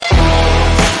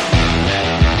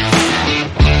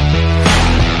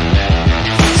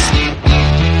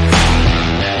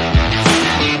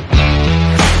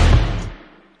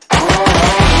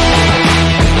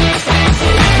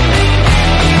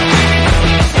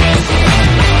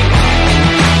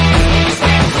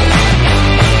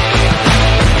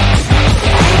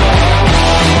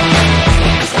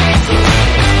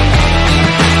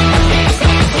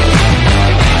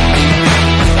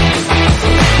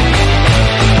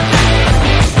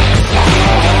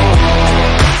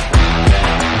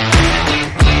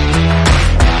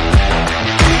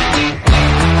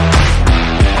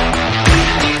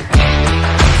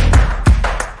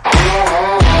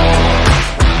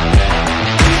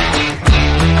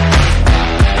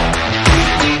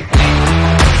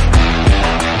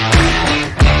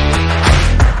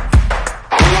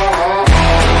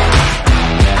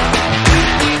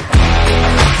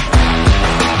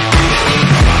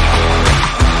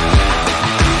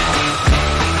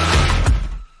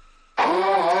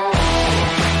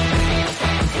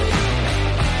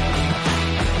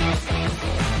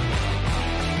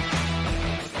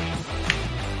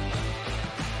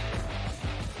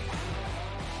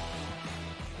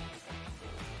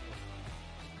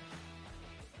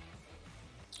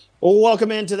Well,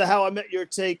 welcome into the How I Met Your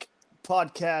Take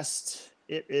podcast.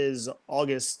 It is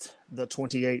August the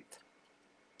 28th,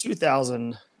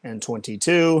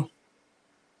 2022,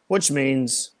 which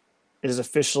means it is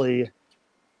officially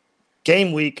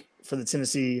game week for the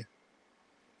Tennessee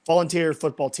Volunteer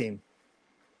Football Team.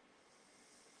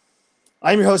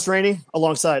 I'm your host, Randy,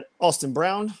 alongside Austin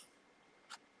Brown.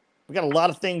 We got a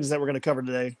lot of things that we're going to cover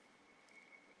today.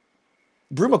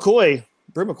 Bru McCoy,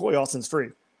 Austin's free.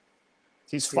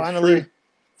 He's finally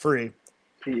free.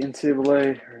 The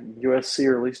NCAA or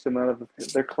USC released him out of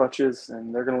their clutches,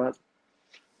 and they're going to let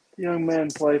the young man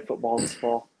play football this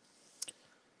fall.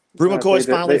 Bru McCoy's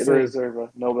finally free. They deserve a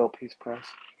Nobel Peace Prize.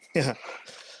 Yeah.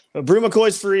 Bru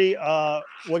McCoy's free. We're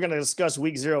going to discuss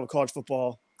week 0 of college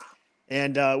football,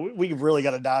 and we really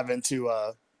got to dive into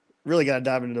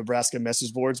Nebraska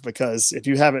message boards, because if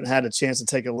you haven't had a chance to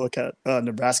take a look at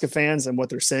Nebraska fans and what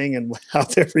they're saying and how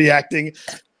they're reacting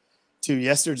to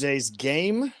yesterday's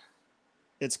game,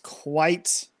 it's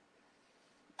quite,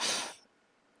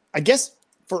 I guess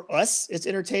for us, it's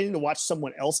entertaining to watch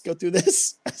someone else go through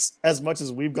this as much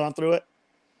as we've gone through it.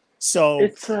 So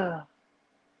it's a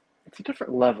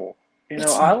different level. I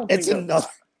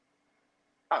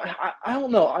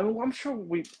don't know. I'm sure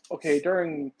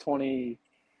during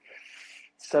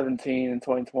 2017 and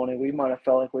 2020, we might have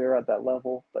felt like we were at that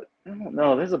level, but I don't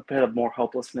know. There's a bit of more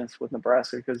hopelessness with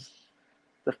Nebraska because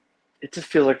it just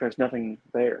feels like there's nothing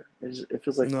there. It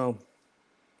feels like no,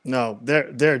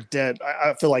 they're dead.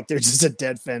 I feel like they're just a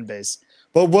dead fan base.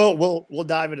 But we'll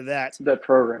dive into that. That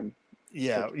program.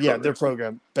 Yeah, their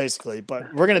program basically.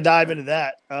 But we're gonna dive into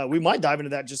that. We might dive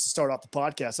into that just to start off the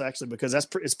podcast, actually, because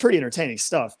it's pretty entertaining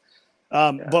stuff.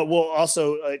 But we'll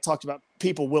also talk about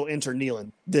people will enter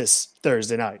Neyland this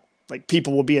Thursday night. Like,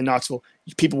 people will be in Knoxville.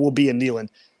 People will be in Neyland.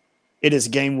 It is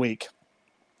game week,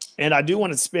 and I do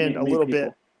want to spend a little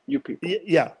bit. You people.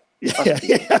 Yeah.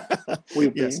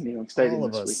 We've been in Neyland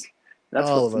Stadium this week. That's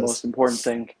what's the most important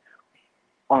thing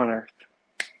on earth.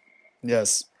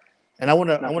 Yes. And I want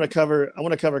to cover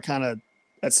kind of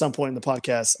at some point in the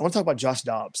podcast, I want to talk about Josh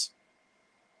Dobbs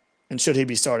and should he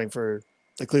be starting for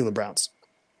the Cleveland Browns.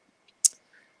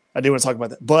 I do want to talk about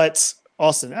that. But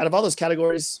Austin, out of all those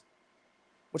categories,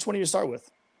 which one do you start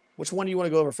with? Which one do you want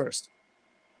to go over first?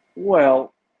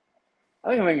 Well, I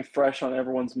think I'm making fresh on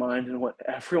everyone's mind, and what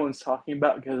everyone's talking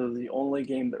about, because it was the only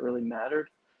game that really mattered,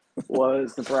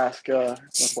 was Nebraska,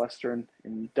 Northwestern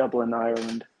in Dublin,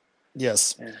 Ireland.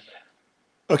 Yes.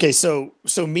 Okay, so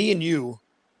me and you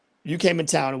came in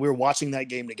town and we were watching that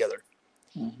game together.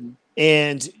 Mm-hmm.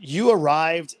 And you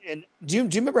arrived, and do you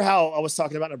remember how I was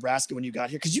talking about Nebraska when you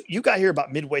got here? Because you got here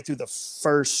about midway through the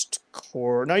first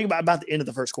quarter. No, you got about the end of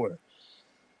the first quarter.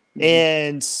 Mm-hmm.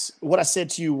 And what I said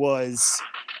to you was,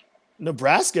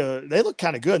 Nebraska, they look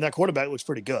kind of good, and that quarterback looks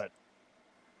pretty good.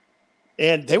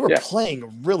 And they were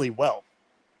playing really well.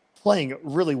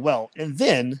 And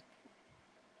then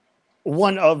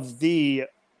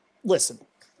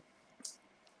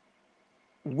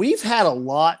we've had a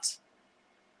lot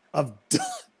of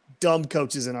dumb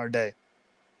coaches in our day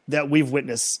that we've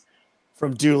witnessed,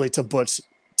 from Dooley to Butch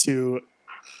to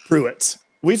Pruitt.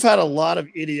 We've had a lot of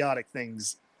idiotic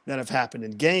things that have happened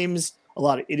in games, a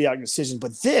lot of idiotic decisions,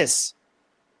 but this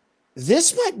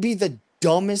might be the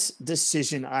dumbest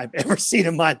decision I've ever seen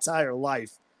in my entire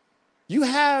life. You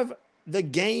have the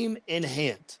game in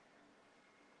hand.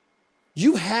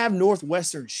 You have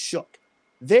Northwestern shook.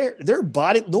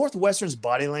 Northwestern's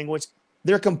body language,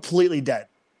 they're completely dead.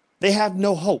 They have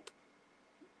no hope.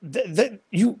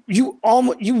 You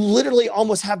literally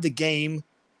almost have the game,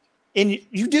 and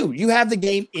you have the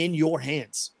game in your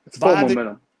hands. It's full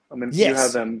momentum. You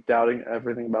have them doubting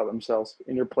everything about themselves,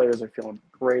 and your players are feeling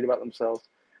great about themselves.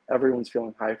 Everyone's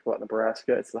feeling hyped about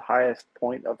Nebraska. It's the highest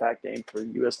point of that game for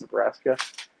U.S. Nebraska.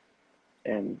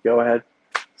 And go ahead.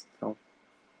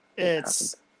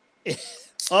 It's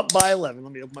up by 11.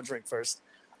 Let me open my drink first.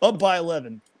 Up by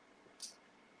 11.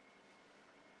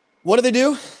 What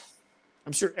do?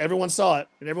 I'm sure everyone saw it,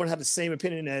 and everyone had the same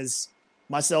opinion as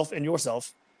myself and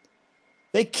yourself.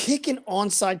 They kick an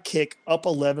onside kick up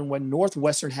 11 when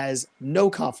Northwestern has no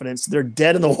confidence. They're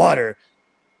dead in the water.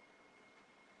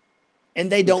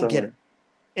 And they don't get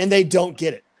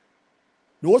it.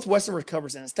 Northwestern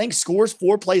recovers, and I think scores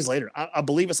 4 plays later. I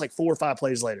believe it's like 4 or 5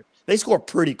 plays later. They score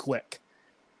pretty quick.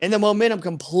 And the momentum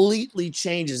completely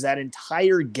changes that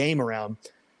entire game around.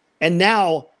 And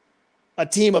now a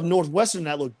team of Northwestern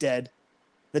that looked dead,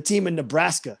 the team in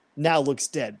Nebraska now looks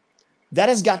dead. That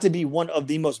has got to be one of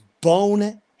the most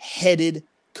bone-headed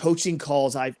coaching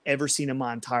calls I've ever seen in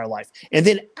my entire life. And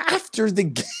then after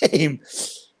the game,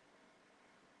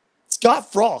 Scott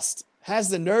Frost has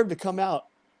the nerve to come out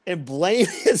and blame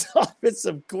his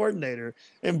offensive coordinator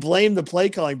and blame the play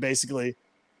calling basically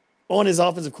on his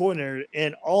offensive coordinator,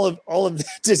 and all of that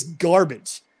just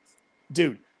garbage.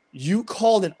 Dude, you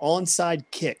called an onside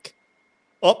kick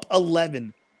up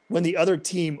 11 when the other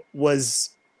team was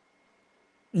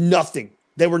nothing.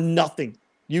 They were nothing.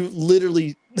 You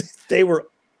literally, they were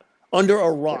under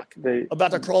a rock,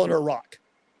 about to crawl under a rock.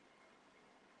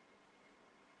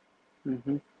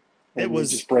 Mm-hmm. It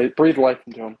was just breathe life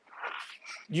into him.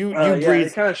 You breathe. breathe.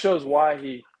 It kind of shows why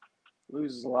he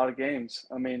loses a lot of games.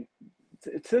 I mean,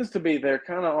 it tends to be they're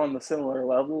kind of on the similar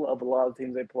level of a lot of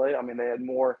teams they play. I mean, they had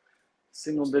more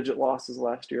single-digit losses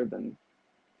last year than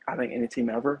I think any team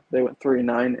ever. They went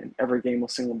 3-9, and every game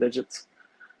was single digits.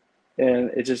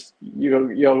 And it just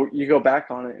you go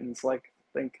back on it, and it's like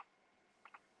I think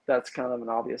that's kind of an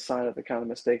obvious sign of the kind of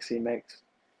mistakes he makes.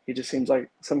 He just seems like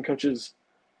some coaches.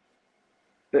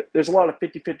 There's a lot of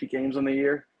 50-50 games on the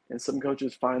year, and some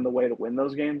coaches find the way to win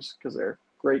those games because they're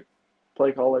great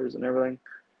play callers and everything.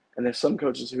 And there's some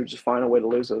coaches who just find a way to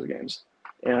lose those games.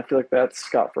 And I feel like that's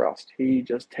Scott Frost. He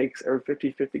just takes every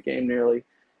 50-50 game nearly,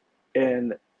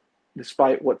 and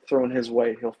despite what's thrown his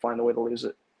way, he'll find a way to lose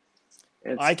it.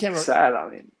 And it's sad. I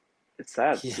mean, it's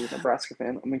sad to be a Nebraska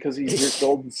fan. I mean, because he's your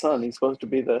golden son. He's supposed to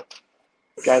be the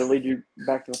guy to lead you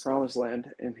back to the promised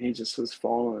land, and he just was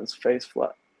falling on his face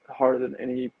flat, harder than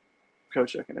any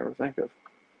coach I can ever think of.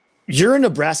 You're a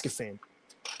Nebraska fan.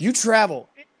 You travel,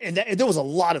 and there was a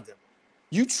lot of them.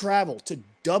 You travel to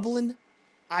Dublin,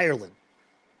 Ireland,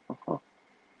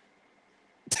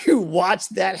 to watch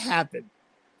that happen.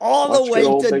 All the way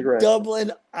to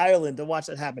Dublin, Ireland to watch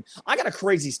that happen. I got a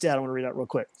crazy stat. I want to read out real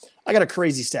quick. I got a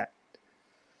crazy stat.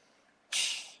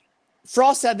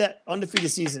 Frost had that undefeated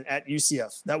season at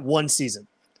UCF, that one season.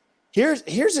 Here's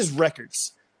his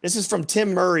records. This is from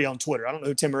Tim Murray on Twitter. I don't know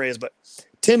who Tim Murray is, but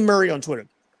Tim Murray on Twitter.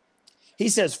 He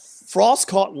says Frost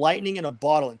caught lightning in a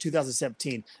bottle in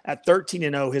 2017 at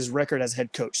 13-0, his record as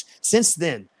head coach. Since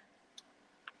then,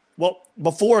 well,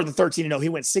 before the 13-0, he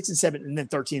went 6-7 and then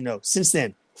 13-0. Since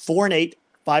then, 4-8,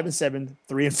 5-7,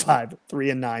 3-5,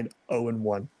 3-9,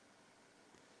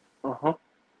 0-1.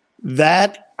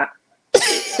 That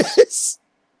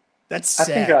that's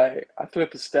sad. I think I threw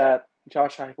up the stat.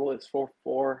 Josh Heupel is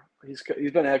 4-4. He's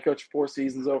been a head coach 4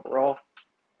 seasons overall,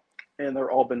 and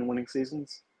they're all been winning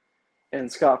seasons.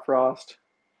 And Scott Frost,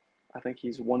 I think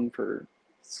he's 1-6,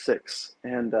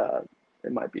 and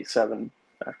it might be 7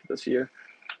 after this year.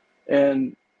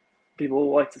 And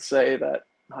people like to say that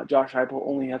Josh Heupel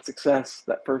only had success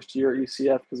that first year at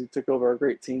UCF because he took over a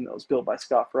great team that was built by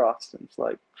Scott Frost. And it's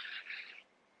like,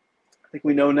 I think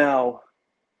we know now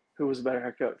who was a better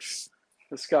head coach.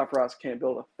 Because Scott Frost can't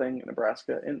build a thing in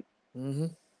Nebraska. And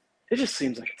it just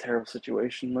seems like a terrible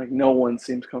situation. Like, no one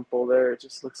seems comfortable there. It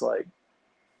just looks like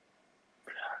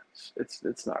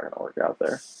it's not going to work out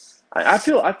there. I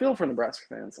feel for Nebraska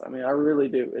fans. I mean, I really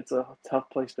do. It's a tough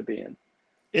place to be in.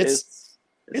 It's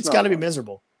got to be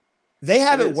miserable. They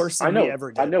have it worse than we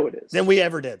ever did. I know it is. Than we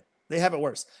ever did. They have it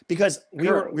worse because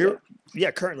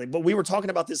currently. But we were talking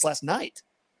about this last night.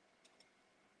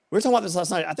 We were talking about this last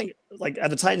night. I think like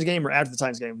at the Titans game or after the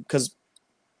Titans game because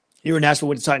you were in Nashville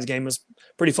with the Titans game. It was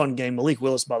a pretty fun game. Malik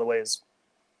Willis, by the way,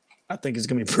 I think is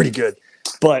going to be pretty good.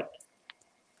 But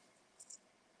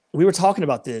we were talking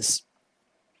about this.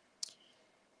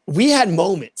 We had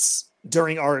moments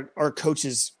during our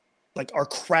coaches, like our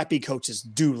crappy coaches,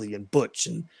 Dooley and Butch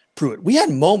and Pruitt. We had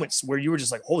moments where you were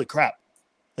just like, holy crap.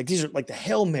 Like these are like the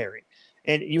Hail Mary.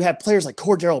 And you had players like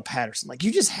Cordero Patterson. Like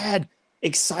you just had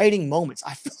exciting moments.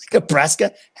 I feel like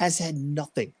Nebraska has had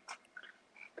nothing.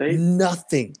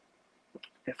 Nothing.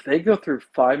 If they go through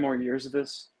 5 more years of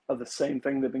the same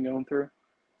thing they've been going through,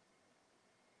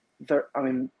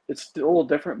 it's still a little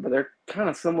different, but they're kind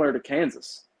of similar to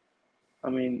Kansas. I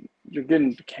mean, you're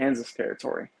getting to Kansas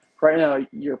territory. Right now,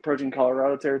 you're approaching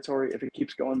Colorado territory. If it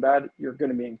keeps going bad, you're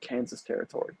going to be in Kansas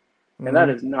territory. Mm-hmm. And that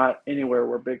is not anywhere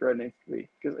where Big Red needs to be.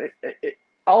 Because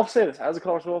I'll say this, as a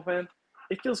college football fan,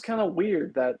 it feels kind of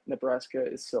weird that Nebraska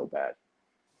is so bad,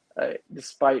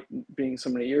 despite being so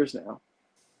many years now.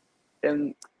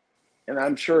 And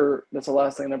I'm sure that's the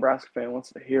last thing a Nebraska fan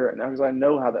wants to hear right now, because I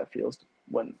know how that feels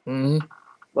when,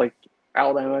 like,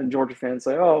 Alabama and Georgia fans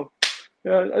say, "Oh,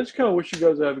 yeah, I just kind of wish you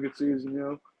guys have a good season. You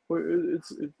know,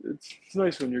 it's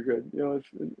nice when you're good. You know,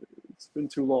 it's been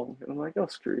too long." And I'm like, "Oh,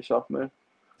 screw yourself, man."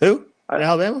 Who?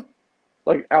 Alabama?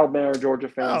 Like Alabama or Georgia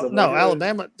fans. No,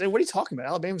 Alabama. What are you talking about?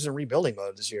 Alabama's in rebuilding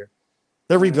mode this year.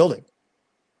 They're rebuilding.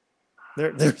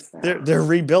 They're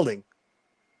rebuilding.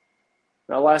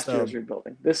 Now, last year was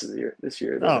rebuilding. This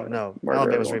year. Oh no,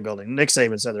 Alabama's rebuilding. Nick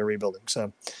Saban said they're rebuilding.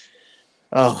 So,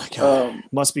 Oh my God.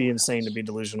 Must be insane to be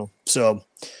delusional. So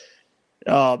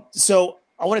I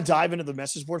want to dive into the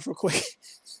message boards real quick.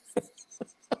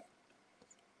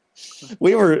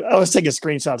 I was taking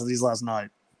screenshots of these last night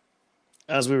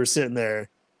as we were sitting there.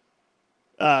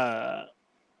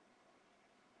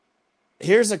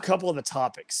 Here's a couple of the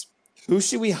topics. Who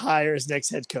should we hire as next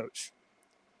head coach?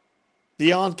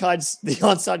 The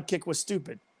onside kick was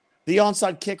stupid. The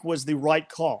onside kick was the right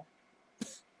call.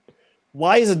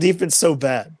 Why is the defense so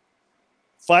bad?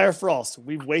 Fire Frost.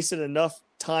 We've wasted enough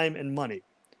time and money.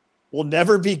 We'll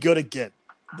never be good again.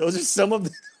 Those are some of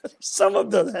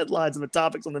the headlines and the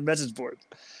topics on the message board.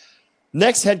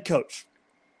 Next head coach.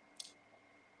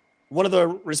 One of the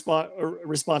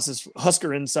responses,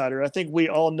 Husker Insider. I think we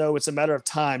all know it's a matter of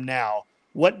time now.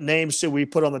 What names should we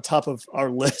put on the top of our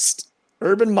list?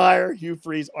 Urban Meyer, Hugh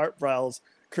Freeze, Art Briles,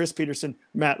 Chris Peterson,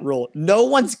 Matt Rule. No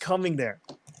one's coming there.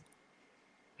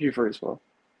 Hugh Freeze will.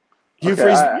 Hugh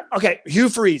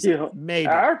Freeze. Maybe.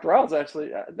 Art Briles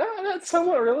actually. That's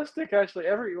somewhat realistic. Actually,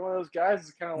 every one of those guys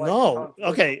is kind of like no.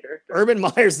 Okay, Urban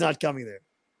Meyer's not coming there.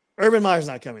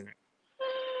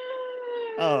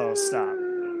 Oh, stop.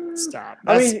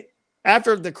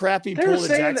 After the crappy pull at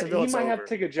Jacksonville, he might have to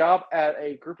take a job at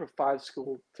a Group of 5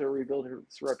 school to rebuild his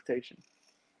reputation.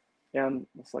 And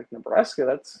it's like Nebraska.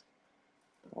 That's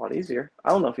a lot easier. I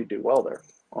don't know if he'd do well there,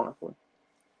 honestly.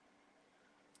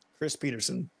 Chris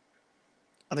Peterson.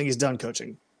 I think he's done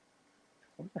coaching.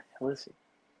 What the hell is he?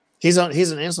 He's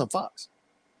an Anselm Fox.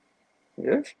 He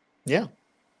is? Yeah.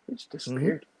 He just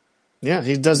disappeared. Mm-hmm. Yeah,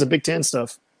 he does the Big Ten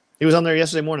stuff. He was on there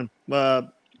yesterday morning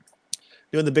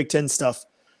doing the Big Ten stuff.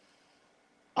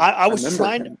 I was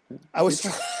trying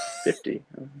 50.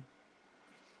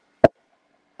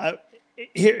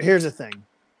 Here's the thing.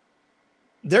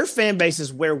 Their fan base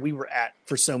is where we were at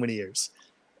for so many years.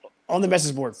 On the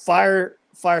message board, fire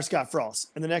Scott Frost.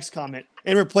 And the next comment,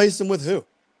 and replace him with who?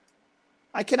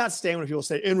 I cannot stand when people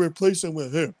say, and replace him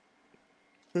with who?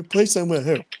 Replace him with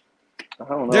who? I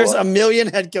don't know. There's a million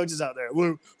head coaches out there. Who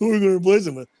are we going to replace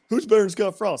him with? Who's better than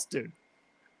Scott Frost, dude?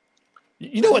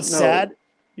 You know what's sad?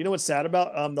 You know what's sad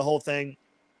about the whole thing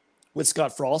with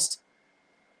Scott Frost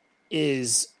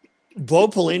is Bo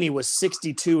Pelini was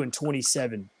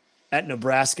 62-27 at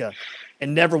Nebraska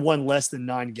and never won less than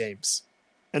 9 games.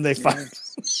 And they fired him.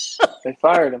 They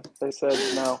fired him. They said,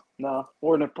 no,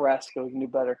 we're Nebraska. We can do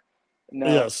better. No,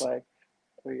 yes. It's like,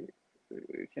 we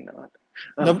cannot.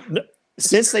 No,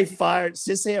 since they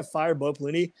have fired Bo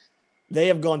Pelini, they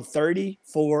have gone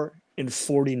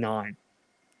 34-49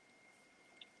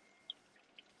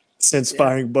 since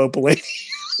firing Bo Pelini.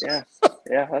 Yeah,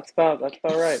 that's about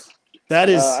right. That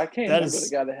is. I can't remember the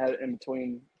guy that had it in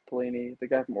between Pelini, the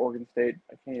guy from Oregon State.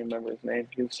 I can't even remember his name.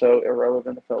 He was so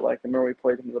irrelevant. I felt like. I remember we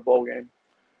played him in the bowl game.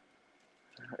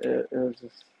 It was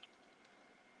just.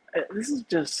 This is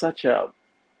just such a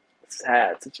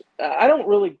sad. I don't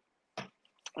really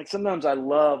like. Sometimes I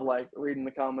love like reading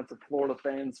the comments of Florida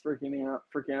fans freaking out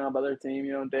about their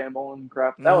team. Dan Mullen and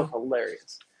crap. That was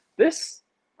hilarious.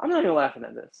 I'm not even laughing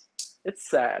at this. It's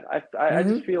sad. I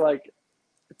just feel like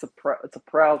it's a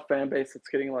proud fan base that's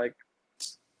getting like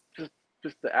just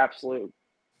the absolute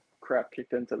crap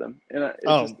kicked into them, and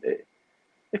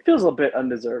it feels a bit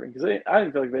undeserving because I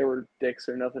didn't feel like they were dicks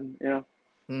or nothing, No.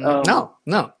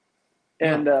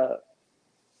 And I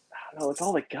don't know, it's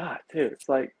all they got too. It's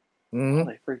like all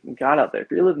they freaking got out there.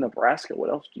 If you live in Nebraska, what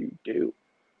else do you do?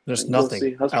 There's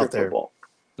nothing out there. Football.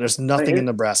 There's nothing in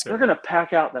Nebraska. They're gonna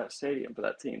pack out that stadium for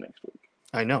that team next week.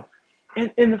 I know.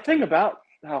 And the thing about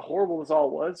how horrible this all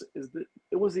was is that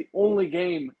it was the only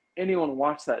game anyone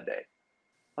watched that day.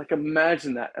 Like,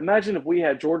 imagine that. Imagine if we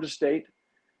had Georgia State,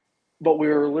 but we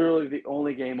were literally the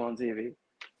only game on TV.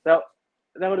 That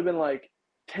would have been like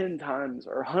 10 times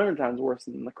or 100 times worse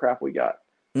than the crap we got.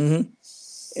 Mm-hmm.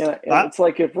 And it's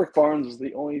like if Rick Barnes was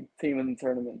the only team in the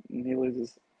tournament and he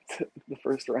loses the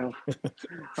first round.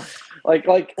 like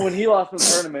when he lost the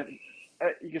tournament,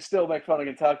 you can still make fun of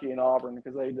Kentucky and Auburn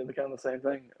because they did kind of the same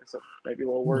thing, except maybe a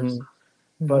little worse.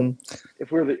 Mm-hmm. But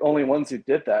if we're the only ones who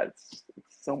did that, it's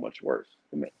so much worse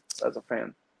to me as a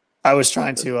fan. I was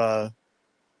trying to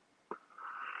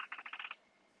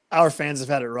our fans have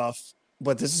had it rough,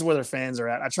 but this is where their fans are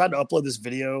at. I tried to upload this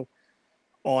video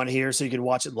on here so you could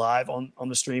watch it live on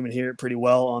the stream and hear it pretty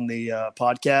well on the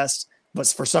podcast. But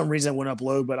for some reason it wouldn't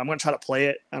upload, but I'm going to try to play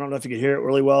it. I don't know if you could hear it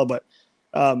really well, but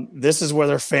this is where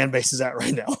their fan base is at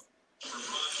right now.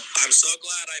 I'm so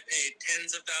glad I paid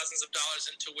tens of thousands of dollars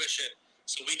in tuition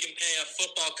so we can pay a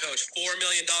football coach $4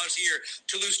 million a year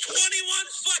to lose 21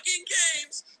 fucking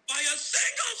games by a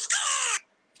single score.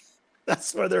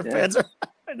 That's where their fans are.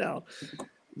 I know.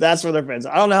 That's where their fans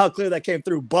are. I don't know how clear that came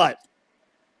through, but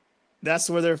That's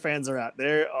where their fans are at.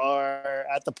 They are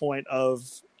at the point of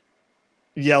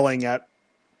yelling at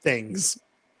things.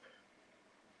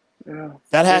 Yeah,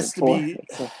 that has to be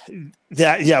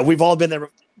that. Yeah, we've all been there.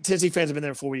 Tennessee fans have been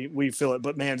there before we feel it.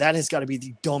 But man, that has got to be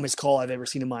the dumbest call I've ever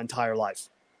seen in my entire life.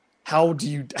 How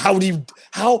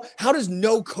does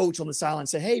no coach on the sideline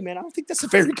say, "Hey, man, I don't think that's a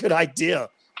very good idea"?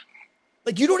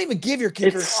 Like, you don't even give your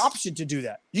kicker an option to do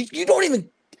that. You don't even.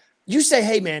 You say,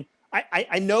 "Hey, man,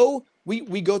 I know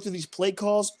we go through these play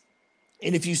calls,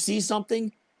 and if you see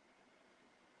something,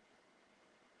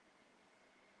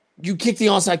 you kick the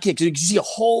onside kick. So you see a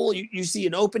hole, you see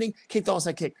an opening, kick the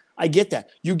onside kick. I get that.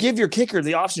 You give your kicker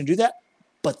the option to do that,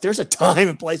 but there's a time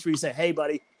and place where you say, hey,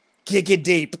 buddy, kick it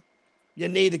deep. You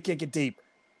need to kick it deep.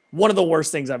 One of the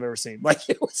worst things I've ever seen. Like,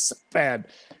 it was so bad.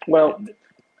 Well,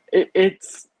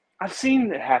 I've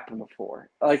seen it happen before.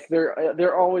 Like, there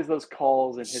are always those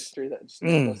calls in history that just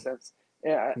make no sense.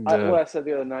 Yeah, what I said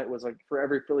the other night was, like, for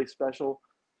every Philly special,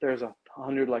 there's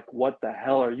 100, like, what the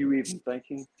hell are you even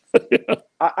thinking? Yeah.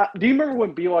 Do you remember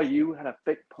when BYU had a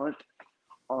fake punt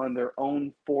on their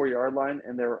own 4-yard line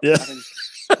and they were, I think,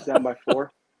 down by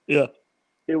 4? Yeah.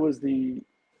 It was the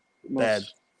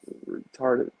most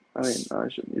retarded. I mean, I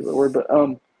shouldn't use the word, but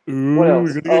what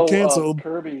else? You're gonna get canceled.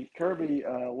 Kirby.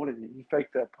 What did he? He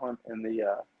faked that punt in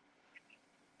the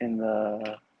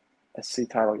SC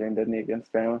title game, didn't he,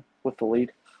 against Bama with the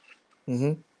lead?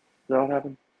 Mm-hmm. Is that what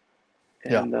happened?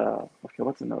 And okay,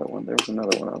 what's another one? There was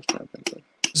another one I was trying to think of.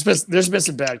 There's been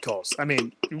some bad calls. I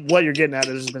mean, what you're getting at,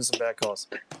 there's been some bad calls.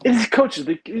 These coaches,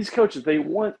 they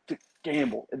want to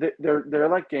gamble. They're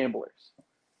like gamblers,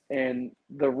 and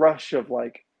the rush of,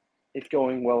 like, it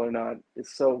going well or not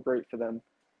is so great for them,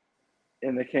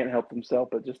 and they can't help themselves.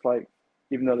 But just, like,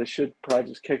 even though they should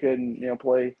probably just kick it and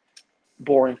play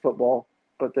boring football,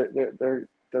 but they're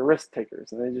risk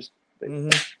takers, and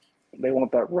they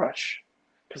want that rush,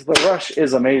 because the rush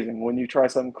is amazing when you try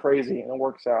something crazy and it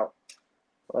works out.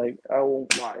 Like, I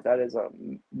won't lie, that is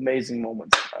an amazing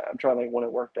moment. I'm trying to think when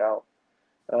it worked out,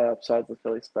 besides the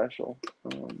Philly special.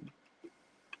 It's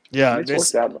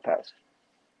worked out in the past.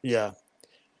 Yeah.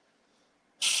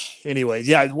 Anyway,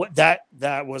 that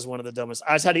was one of the dumbest.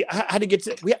 We had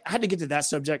to get to that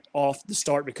subject off the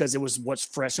start because it was what's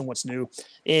fresh and what's new,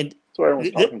 and that's what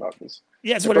everyone's talking about.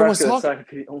 It's what everyone's talking about.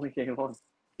 The only game on.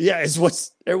 Yeah, it's what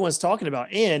everyone's talking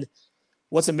about, and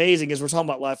what's amazing is we're talking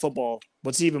about live football.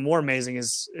 What's even more amazing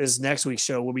is next week's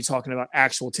show we'll be talking about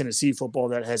actual Tennessee football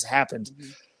that has happened,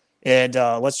 and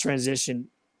let's transition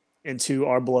into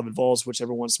our beloved Vols, which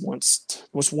everyone is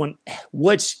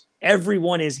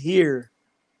here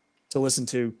to listen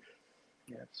to.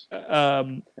 Yes.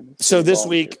 So this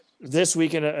week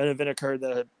an event occurred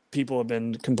that people have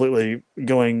been completely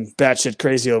going batshit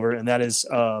crazy over, and that is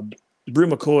Bru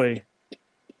McCoy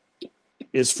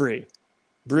is free.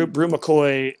 Bru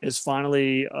McCoy is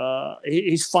finally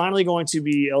he's finally going to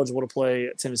be eligible to play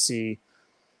at Tennessee.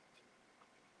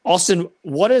 Austin,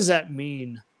 what does that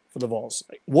mean for the Vols?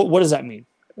 Like, what does that mean?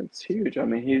 It's huge. I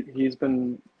mean, he's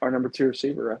been our number 2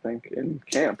 receiver, I think, in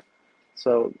camp.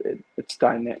 So it's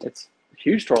dynamic. It's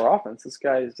huge to our offense. This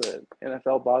guy is an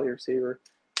NFL body receiver,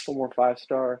 former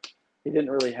 5-star. He didn't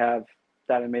really have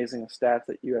that amazing of stats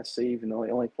at USC, even though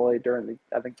he only played during the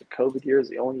COVID year is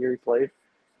the only year he played.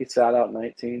 He sat out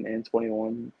 19 and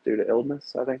 21 due to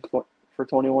illness, I think, for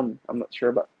 21. I'm not sure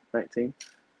about 19.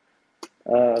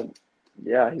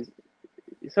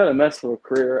 He's had a mess of a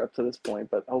career up to this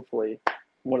point, but hopefully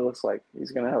what it looks like,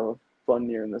 he's going to have a fun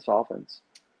year in this offense.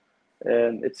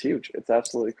 And it's huge. It's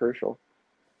absolutely crucial.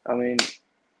 I mean,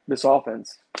 this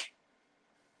offense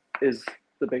is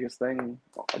the biggest thing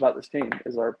about this team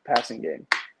is our passing game.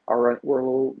 We're a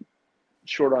little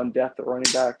short on depth at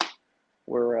running back.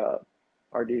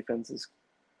 Our defense is,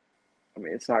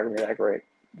 it's not going to be that great.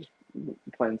 Just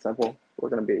plain and simple. We're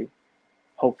going to be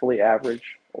hopefully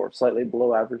average or slightly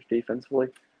below average defensively.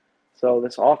 So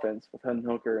this offense with Hendon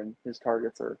Hooker and his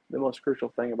targets are the most crucial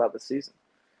thing about the season.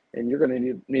 And you're going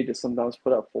to need to sometimes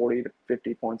put up 40 to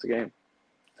 50 points a game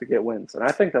to get wins. And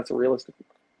I think that's a realistic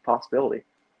possibility.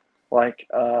 Like,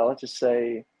 let's just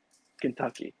say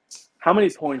Kentucky. How many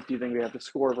points do you think we have to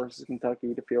score versus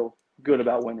Kentucky to feel good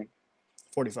about winning?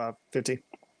 45, 50.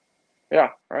 Yeah,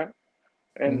 right.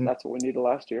 And that's what we needed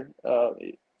last year.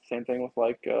 Same thing with,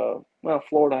 like,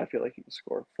 Florida, I feel like you can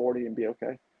score 40 and be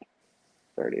okay.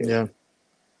 38. Yeah.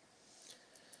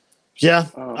 Yeah,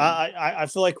 I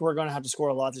feel like we're going to have to score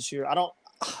a lot this year.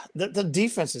 The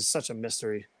defense is such a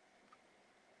mystery.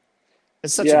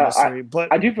 It's such a mystery,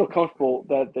 but I do feel comfortable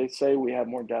that they say we have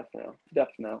more depth now.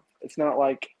 It's not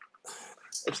like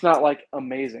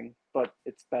amazing, but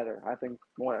it's better, I think,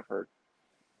 from what I've heard.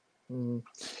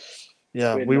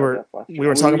 Yeah, we we were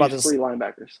talking about this. 3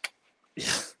 linebackers.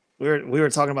 Yeah, we were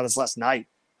talking about this last night.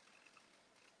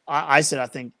 I said I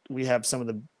think we have some of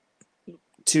the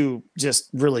 2 just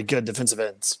really good defensive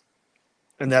ends,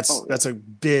 and that's a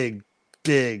big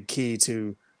key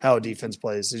to how a defense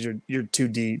plays. Is your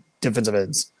 2 defensive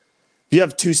ends. If you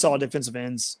have 2 solid defensive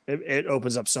ends, it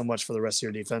opens up so much for the rest of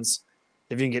your defense.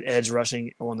 If you can get edge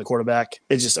rushing on the quarterback,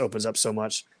 it just opens up so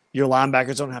much. Your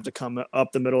linebackers don't have to come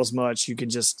up the middle as much. You can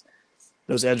just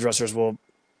those edge rushers will.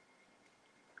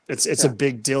 It's a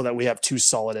big deal that we have 2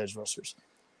 solid edge rushers.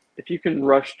 If you can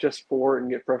rush just 4 and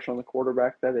get pressure on the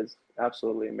quarterback, that is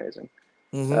absolutely amazing.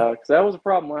 Because that was a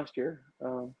problem last year.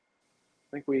 I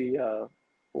think we were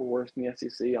worse in the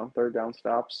SEC on 3rd down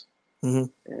stops, and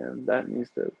that needs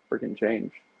to freaking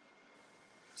change.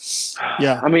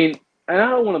 Yeah, I mean, and I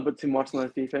don't want to put too much on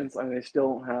this defense. I mean, they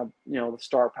still don't have the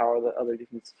star power that other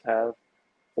defenses have,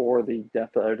 or the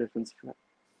depth that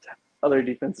other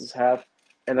defenses have,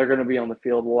 and they're going to be on the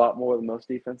field a lot more than most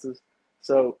defenses.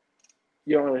 So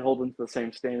you don't really hold them to the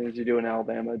same standards you do in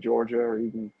Alabama, Georgia, or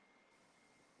even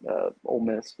Ole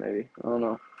Miss, maybe. I don't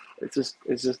know. It's just.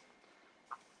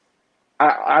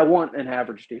 I want an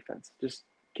average defense. Just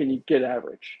can you get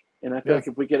average? And I feel like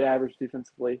if we get average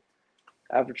defensively,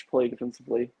 average play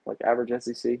defensively, like average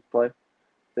SEC play,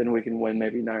 then we can win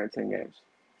maybe 9 or 10 games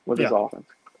with his offense.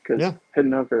 Because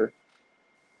Hendon Hooker,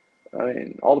 I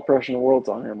mean, all the pressure in the world's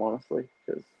on him, honestly,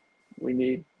 because we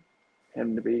need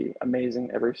him to be amazing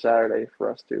every Saturday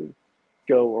for us to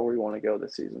go where we want to go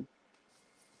this season.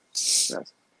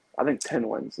 I think 10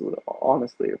 wins is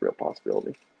honestly a real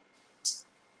possibility.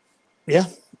 Yeah,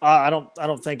 I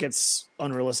don't think it's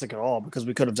unrealistic at all because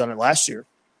we could have done it last year.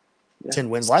 10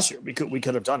 wins last year. We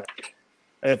could have done it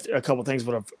if a couple of things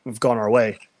would have gone our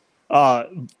way.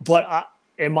 But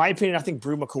in my opinion, I think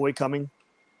Bru McCoy coming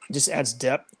just adds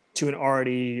depth to an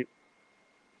already.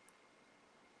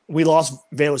 We lost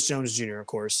Velus Jones Jr. of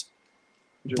course,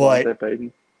 but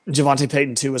Javonte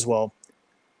Payton too as well.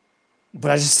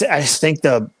 But I just think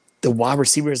the wide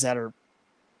receivers that are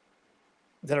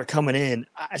coming in,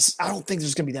 I don't think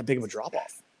there's going to be that big of a drop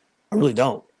off. I really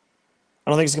don't. I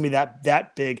don't think it's going to be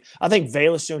that big. I think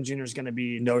Velus Jones Jr. is going to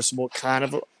be noticeable, kind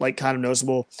of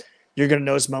noticeable. You're going to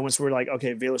notice moments where like,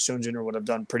 okay, Velus Jones Jr. would have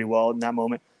done pretty well in that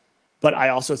moment. But I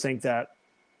also think that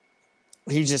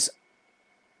Josh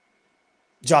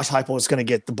Heupel is going to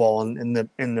get the ball in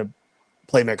the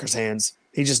playmaker's hands.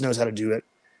 He just knows how to do it.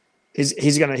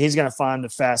 He's gonna find the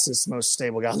fastest, most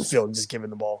stable guy on the field and just give him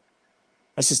the ball.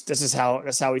 That's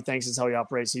how he thinks. That's how he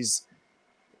operates. He's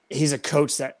a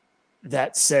coach that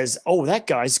says, "Oh, that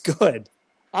guy's good.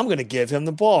 I'm going to give him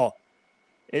the ball."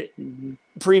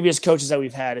 Previous coaches that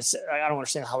we've had, I don't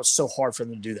understand how it's so hard for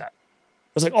them to do that.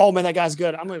 It's like, "Oh man, that guy's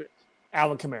good. Alvin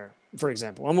Kamara, for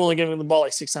example. I'm only giving him the ball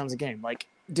like 6 times a game." Like,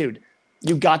 dude,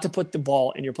 you got to put the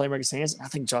ball in your playmaker's hands. I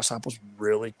think Josh Heupel's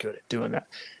really good at doing that.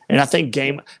 And I think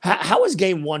how is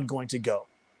game 1 going to go?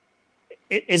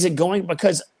 Is it going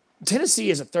because Tennessee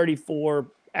is a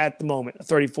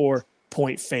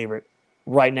 34-point favorite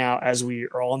right now as we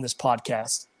are on this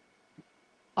podcast.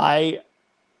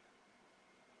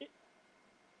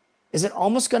 Is it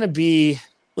almost going to be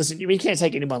 – listen, you can't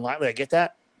take anyone lightly. I get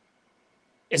that.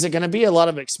 Is it going to be a lot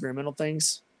of experimental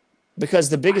things? Because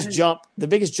the biggest jump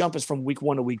is from week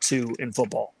 1 to week 2 in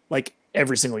football, like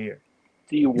every single year.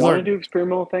 Do you want to do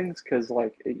experimental things? Because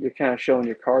like you're kind of showing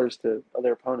your cards to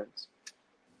other opponents.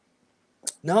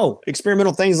 No,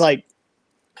 experimental things like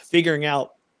figuring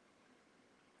out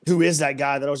who is that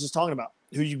guy that I was just talking about,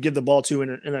 who you give the ball to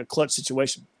in a clutch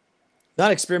situation.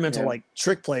 Not experimental like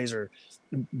trick plays or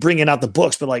bringing out the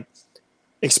books, but like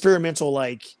experimental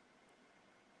like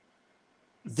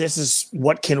this is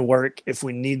what can work if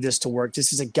we need this to work.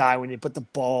 This is a guy when you put the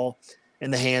ball in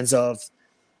the hands of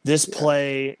this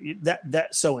play,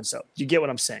 that so-and-so. You get what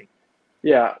I'm saying?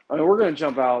 Yeah. I mean, we're going to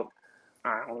jump out,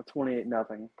 I don't know,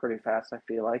 28-0 pretty fast, I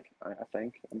feel like.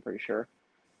 I'm pretty sure.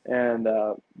 And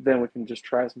then we can just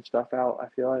try some stuff out, I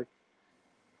feel like.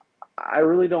 I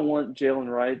really don't want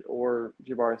Jalen Wright or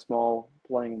Jabari Small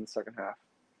playing in the second half.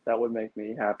 That would make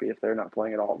me happy if they're not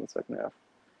playing at all in the second half.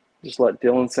 Just let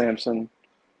Dylan Sampson,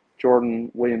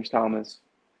 Jordan Williams-Thomas,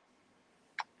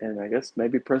 and I guess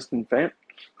maybe Princeton Fant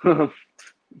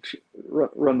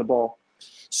run the ball.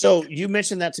 So you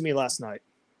mentioned that to me last night.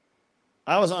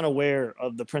 I was unaware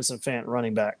of the Princeton Fant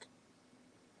running back.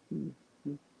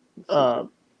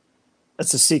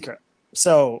 That's a secret.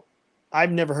 So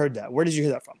I've never heard that. Where did you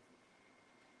hear that from?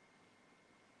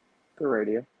 The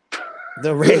radio.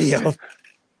 The radio.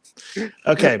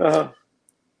 Okay.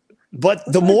 But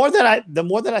the more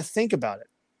that I think about it,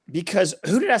 Because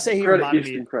who did I say he Credit reminded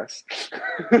Houston me? Crest.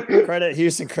 Credit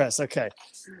Houston Crest. Okay.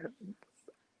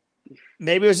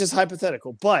 Maybe it was just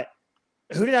hypothetical, but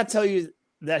who did I tell you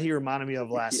that he reminded me of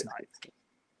last night?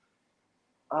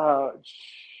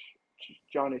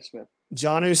 Johnny Smith.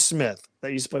 Jonnu Smith,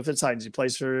 that used to play for the Titans. He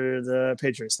plays for the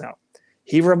Patriots now.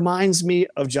 He reminds me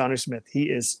of Jonnu Smith. He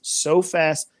is so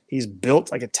fast. He's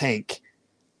built like a tank.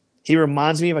 He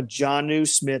reminds me of a Jonnu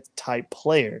Smith type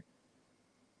player.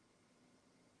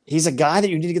 He's a guy that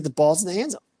you need to get the balls in the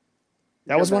hands of.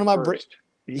 That was one of my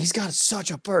he's got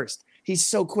such a burst. He's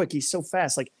so quick. He's so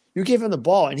fast. Like, you give him the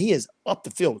ball, and he is up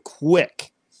the field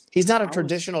quick. He's not a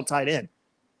traditional tight end.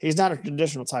 He's not.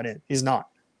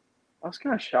 I was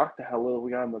kind of shocked at how little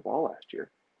we got him the ball last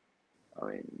year. I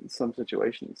mean, in some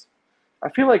situations. I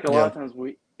feel like a lot of times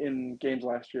in games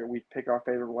last year, we pick our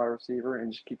favorite wide receiver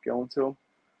and just keep going to him.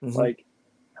 Mm-hmm. Like,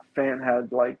 Fant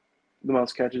had, like, the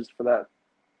most catches for that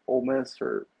Ole Miss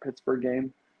or Pittsburgh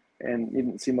game, and you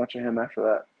didn't see much of him after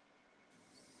that.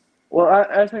 Well,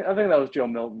 I think that was Joe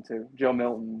Milton too. Joe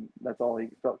Milton, that's all he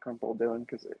felt comfortable doing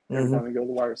because every time he go to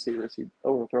the wide receivers, he'd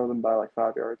overthrow them by like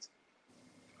 5 yards.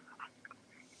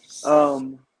 Yeah.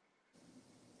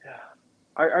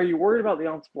 Are you worried about the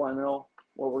offensive line at all?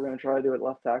 What we're going to try to do at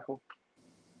left tackle?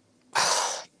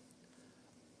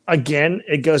 Again,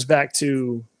 it goes back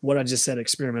to what I just said,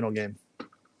 experimental game.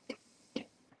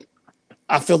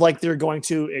 I feel like they're going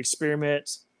to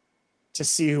experiment to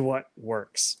see what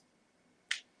works.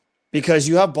 Because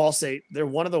you have Ball State. They're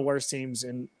one of the worst teams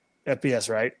in FBS,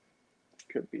 right?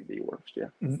 Could be the worst, yeah.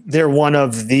 They're one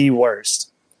of the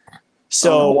worst.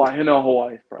 So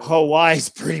Hawaii's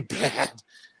pretty bad.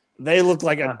 They look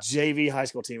like a JV high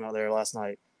school team out there last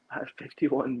night. I have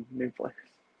 51 new players.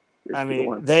 51. I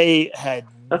mean, they had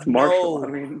Marshall. I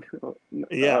mean,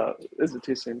 is it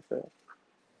too soon to say?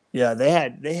 Yeah, they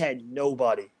had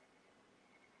nobody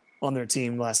on their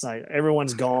team last night.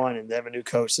 Everyone's gone, and they have a new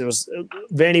coach.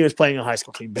 Vandy was playing a high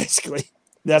school team, basically.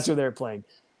 That's what they were playing.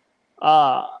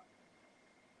 But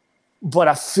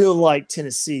I feel like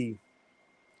Tennessee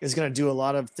is going to do a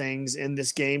lot of things in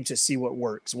this game to see what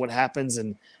works, what happens,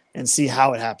 and see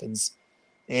how it happens.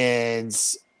 And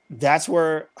that's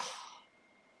where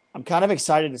I'm kind of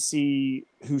excited to see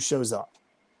who shows up.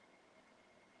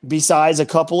 Besides a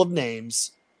couple of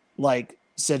names like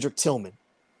Cedric Tillman.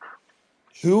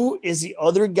 Who is the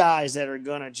other guys that are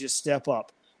going to just step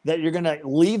up, that you're going to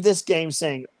leave this game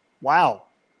saying, wow,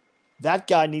 that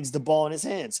guy needs the ball in his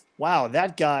hands. Wow,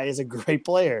 that guy is a great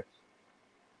player.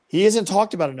 He isn't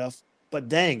talked about enough, but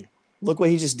dang, look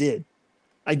what he just did.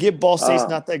 I get Ball State's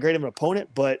not that great of an opponent,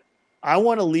 but I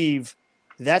want to leave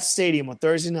that stadium on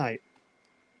Thursday night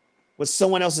with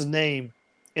someone else's name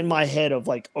in my head of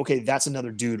like, okay, that's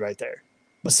another dude right there.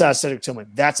 Besides Cedric Tillman,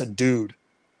 that's a dude.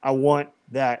 I want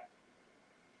that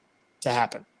to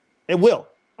happen. It will.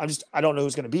 I don't know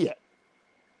who's going to be it.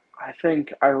 I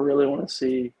think I really want to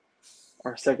see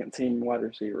our second team wide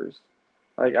receivers.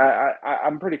 Like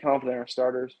I'm pretty confident in our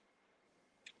starters.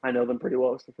 I know them pretty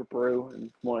well except for Bru, and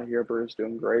want to hear Bru's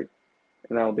doing great,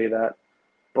 and that'll be that.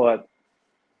 But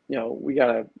we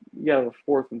got a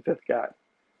fourth and fifth guy,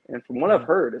 and from what I've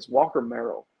heard, is Walker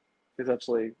Merrill is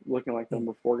actually looking like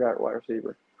number 4 guy at wide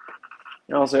receiver.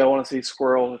 And honestly, I want to see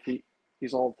Squirrel if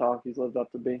he's all the talk he's lived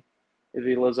up to be. If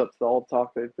he lives up to the all the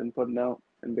talk they've been putting out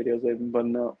and videos they've been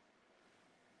putting out.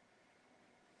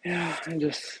 Yeah, and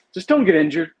just don't get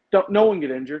injured. No one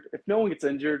get injured. If no one gets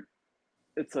injured,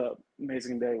 it's an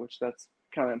amazing day, which that's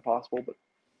kind of impossible. But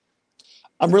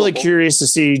I'm really curious to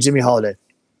see Jimmy Holiday.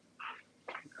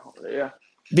 Yeah.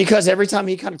 Because every time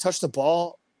he kind of touched the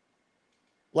ball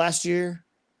last year,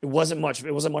 it wasn't much.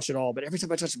 It wasn't much at all. But every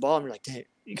time I touched the ball, I'm like, dang,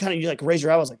 you raise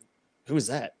your eye. I was like, who is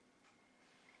that?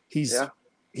 He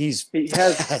has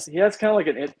kind of like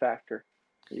an it factor.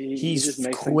 He just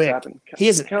makes quick. Things happen. He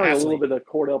is kind of like a little bit of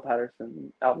Cordell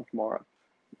Patterson, Alvin Kamara.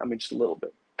 I mean, just a little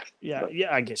bit. Yeah,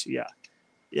 I guess. Yeah.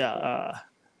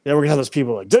 We're gonna have those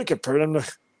people like they could put him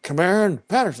to Kamara and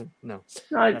Patterson. No,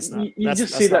 you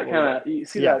see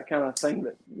that kind of thing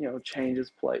that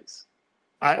changes plays.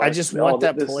 I just want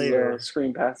that this player. Is a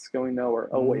screen pass going nowhere.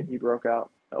 Oh wait, he broke out.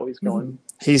 Oh, he's going.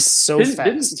 He's so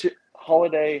fast.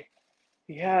 Holiday.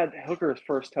 He had Hooker's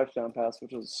first touchdown pass,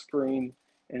 which was a screen,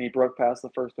 and he broke past the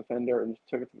first defender and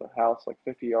took it to the house like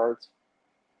 50 yards.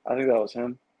 I think that was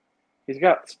him. He's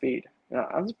got speed. Now,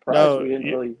 I'm surprised we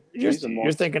didn't really use him more.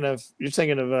 You're thinking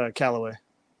of Callaway.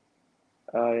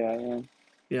 Oh yeah, I am.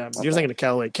 Yeah, you're thinking of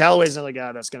Callaway. Callaway's another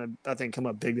guy that's gonna, I think, come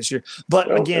up big this year.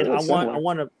 But again, I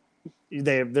want to.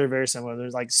 They're very similar.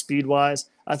 There's like speed wise.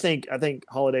 I think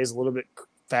Holiday's a little bit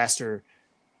faster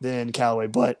than Callaway,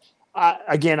 but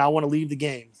I want to leave the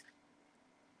game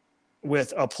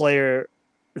with a player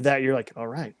that you're like, all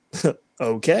right,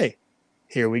 okay,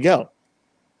 here we go.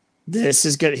 This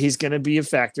is good. He's going to be a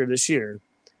factor this year.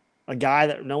 A guy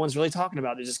that no one's really talking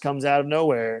about that just comes out of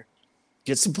nowhere,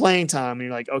 gets some playing time, and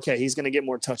you're like, okay, he's going to get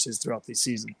more touches throughout the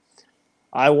season.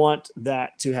 I want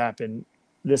that to happen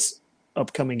this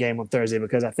upcoming game on Thursday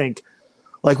because I think,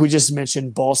 like we just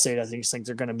mentioned, Ball State, I think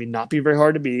they're going to not be very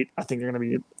hard to beat. I think they're going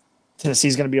to be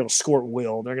Tennessee's going to be able to score at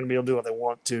will. They're going to be able to do what they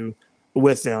want to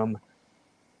with them.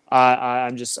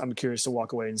 I'm curious to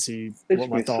walk away and see what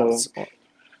my thoughts are.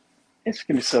 It's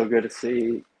going to be so good to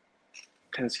see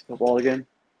Tennessee football again.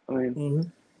 I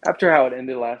mean, after how it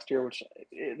ended last year,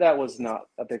 that was not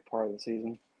a big part of the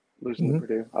season, losing to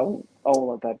Purdue. I won't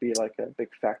let that be like a big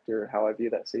factor how I view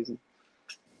that season.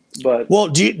 But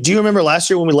do you remember last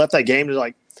year when we left that game? To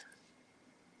like,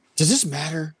 does this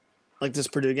matter? Like this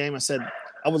Purdue game, I said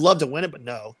I would love to win it, but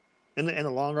no. In the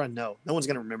long run, no. No one's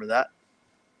going to remember that.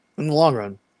 In the long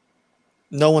run,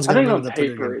 no one's going to remember the Purdue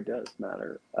game. On paper, it does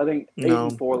matter. I think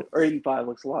 8-4 or 8-5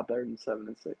 looks a lot better than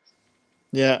 7-6.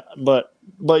 Yeah, but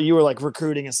you were like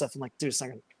recruiting and stuff. I'm like, dude, it's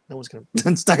not gonna. No one's gonna.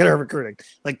 It's not gonna hurt recruiting.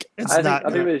 Like it's not.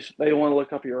 I think they want to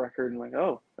look up your record and like,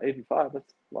 oh, 8-5.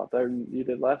 That's a lot better than you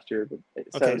did last year. But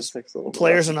 7-6.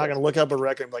 Players are not going to look up a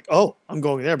record and be like, oh, I'm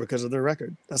going there because of their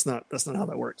record. That's not how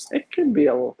that works. It could be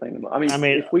a little thing. I mean,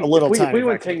 if we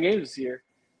win 10 games this year,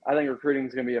 I think recruiting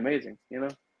is going to be amazing. You know.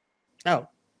 Oh,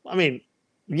 I mean,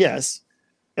 yes,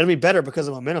 it'll be better because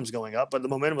the momentum's going up. But the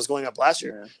momentum was going up last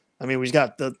year. Yeah. I mean, we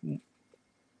got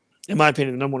in my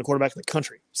opinion, the number one quarterback in the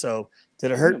country. So did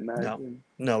it hurt?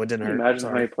 No, it didn't hurt. Imagine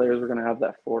how many players were going to have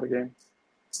that Florida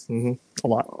game. A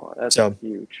lot. Oh, that's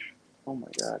huge. Oh my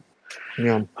God.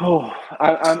 Yeah. Oh,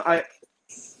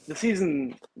 the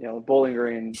season, Bowling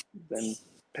Green, then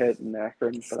Pitt and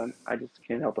Akron, but I just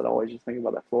can't help but always just think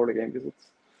about that Florida game because it's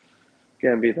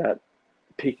going to be that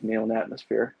peak Neyland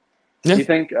atmosphere. Yeah. Do you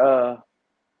think how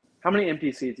many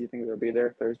empty seats do you think there'll be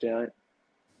there Thursday night?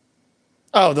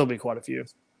 Oh, there'll be quite a few.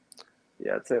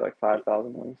 Yeah, I'd say like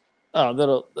 5,000 wings. Oh,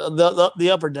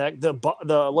 the upper deck, the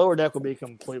lower deck will be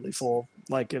completely full,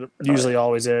 like it usually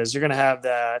always is. You're gonna have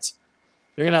that.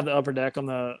 You're gonna have the upper deck on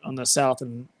the south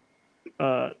and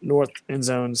north end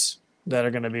zones that are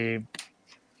gonna be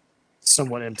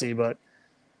somewhat empty, but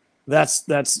that's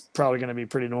probably gonna be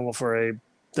pretty normal for a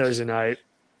Thursday night.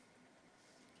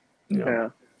 Yeah.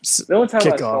 The only time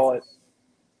I saw it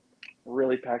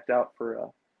really packed out for a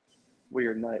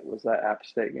weird night was that App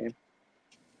State game.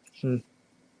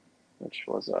 Which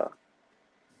was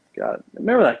God,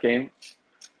 remember that game?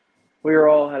 We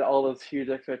had all those huge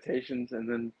expectations, and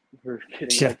then we were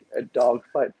getting like a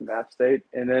dogfight from App State,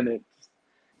 and then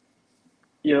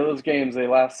those games, they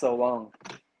last so long.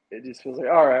 It just feels like,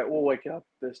 all right, we'll wake up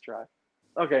this drive.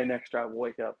 Okay, next drive we'll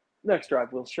wake up. Next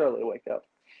drive we'll surely wake up.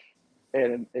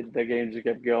 And the game just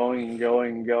kept going and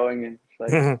going and going, and it's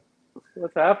like,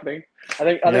 what's happening? I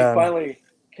think finally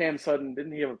Cam Sutton,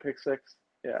 didn't he have a pick six?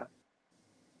 Yeah.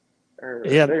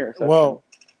 Well,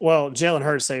 Jalen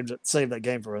Hurts saved that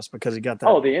game for us because he got that.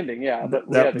 Oh, the ending, yeah.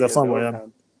 The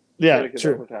fumble, yeah,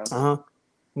 true. I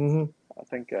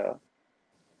think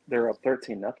they were up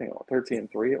 13-0,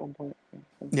 13-3 at one point.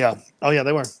 Yeah. Oh, yeah,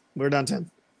 they were. We were down 10.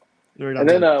 And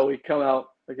then we come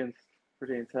out against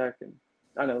Virginia Tech, and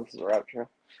I know this is a rap show,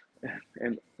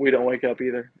 and we don't wake up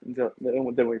either until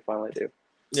then we finally do.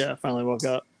 Yeah, finally woke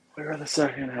up. We were the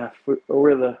second half.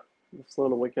 We're the slow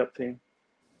to wake up team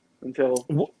until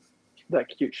that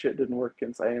cute shit didn't work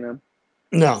against A&M.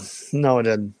 No, it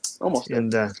didn't. Almost.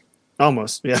 And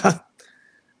almost, yeah.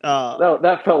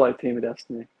 That felt like Team of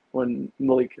Destiny when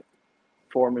Malik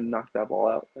Foreman knocked that ball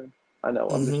out. I know.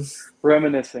 I'm just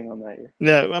reminiscing on that year.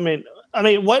 Yeah, I mean,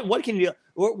 what can you do?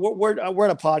 We're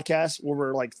at a podcast where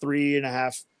we're like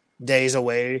 3.5 days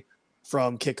away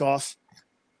from kickoff,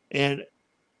 and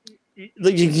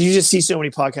you just see so many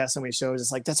podcasts, so many shows.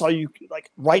 It's like that's all you like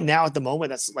right now at the moment.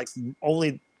 That's like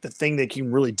only the thing that you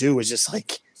can really do is just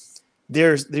like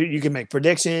you can make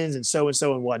predictions and so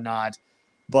and whatnot.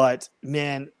 But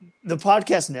man, the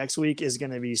podcast next week is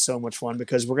going to be so much fun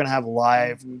because we're going to have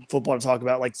live football to talk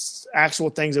about, like actual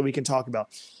things that we can talk about.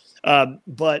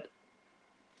 But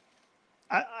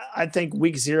I think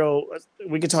week 0,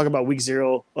 we can talk about week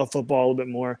 0 of football a little bit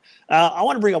more. I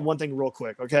want to bring up one thing real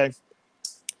quick. Okay.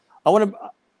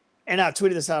 And I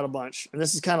tweeted this out a bunch, and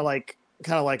this is kind of like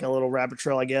a little rabbit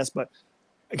trail, I guess. But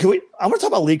I want to talk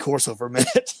about Lee Corso for a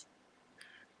minute.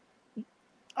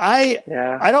 I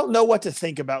don't know what to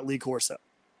think about Lee Corso.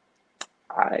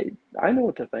 I know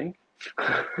what to think.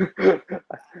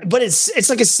 But it's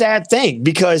like a sad thing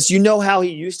because you know how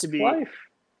he used to be. Life.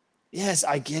 Yes,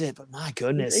 I get it, but my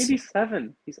goodness. He's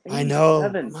 87. He's 87. I know.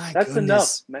 My That's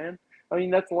goodness. enough, man. I mean,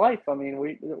 that's life. I mean,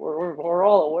 we're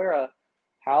all aware of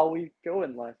how we go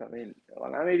in life. I mean,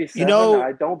 when I'm 87,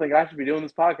 I don't think I should be doing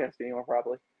this podcast anymore,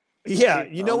 probably. Yeah,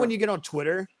 when you get on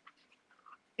Twitter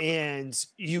and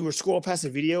you scroll past the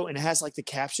video and it has like the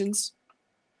captions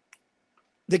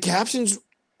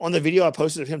on the video I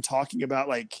posted of him talking about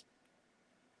like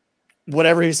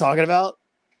whatever he was talking about,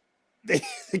 the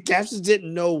captions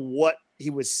didn't know what he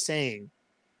was saying.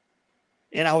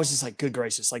 And I was just like, good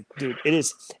gracious, like, dude,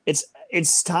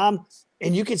 it's time.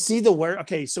 And you can see the word.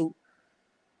 Okay, so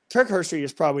Kirk Herbstreit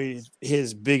is probably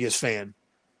his biggest fan.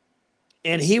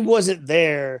 And he wasn't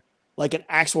there like an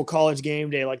actual college game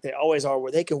day like they always are,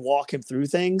 where they can walk him through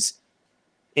things.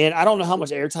 And I don't know how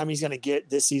much airtime he's going to get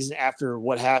this season after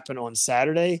what happened on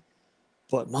Saturday.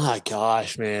 But my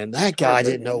gosh, man, that guy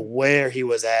didn't know where he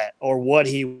was at or what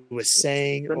he was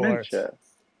saying. Dementia.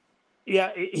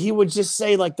 Yeah, he would just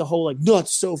say like the whole like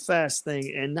nuts so fast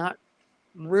thing and not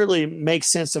really make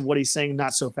sense of what he's saying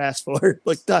not so fast for.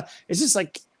 Like it's just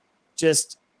like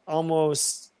just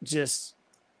almost just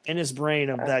in his brain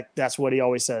of that's what he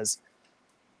always says.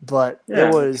 But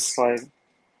it was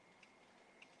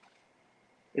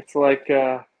it's like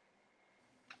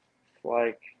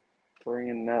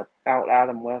bringing out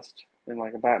Adam West in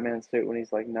like a Batman suit when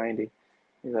he's like 90.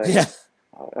 He's like,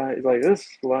 he's like this,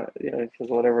 because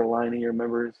whatever line he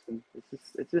remembers, and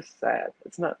it's just sad.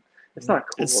 It's not cool.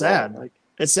 It's sad. Like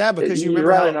it's sad because you'd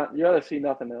rather see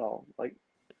nothing at all. Like,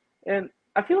 and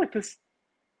I feel like this.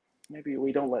 Maybe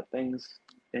we don't let things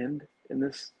end in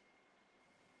this.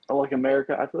 Like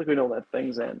America, I feel like we don't let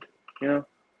things end. You know,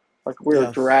 like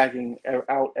we're dragging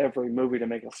out every movie to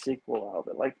make a sequel out of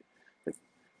it. Like the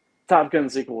Top Gun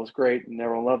sequel was great and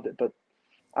everyone loved it, but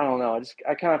I don't know.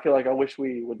 I kind of feel like I wish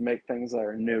we would make things that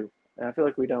are new, and I feel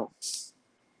like we don't.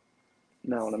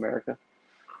 No, in America.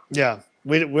 Yeah,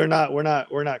 we're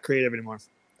not creative anymore.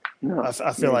 No,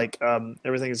 I feel like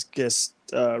everything is just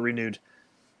renewed.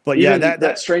 But even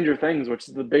that Stranger Things, which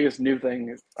is the biggest new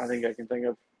thing I think I can think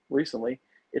of recently,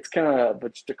 it's kind of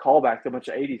just a callback to a bunch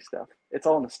of 80s stuff. It's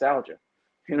all nostalgia,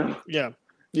 you know? Yeah.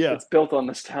 It's built on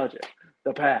nostalgia,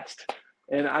 the past.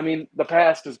 And I mean, the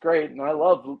past is great, and I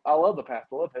love the past.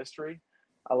 I love history.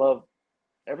 I love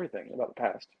everything about the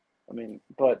past. I mean,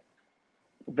 but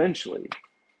eventually,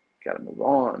 got to move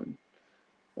on.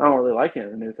 I don't really like any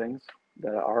of the new things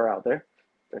that are out there.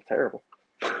 They're terrible,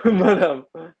 but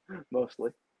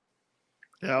mostly.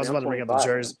 Yeah, I was about to bring up the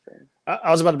jersey.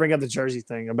 I was about to bring up the jersey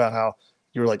thing about how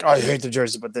you were like, I hate the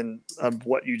jersey, but then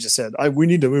what you just said, we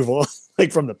need to move on,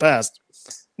 like from the past.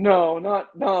 No, not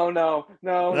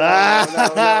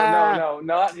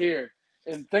here.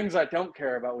 And things I don't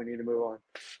care about, we need to move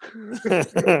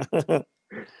on.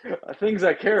 Things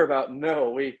I care about,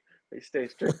 no, we stay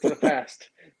strict to the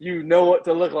past. You know what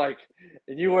to look like,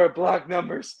 and you wear block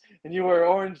numbers, and you wear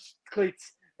orange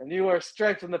cleats, and you wear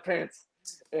stripes on the pants,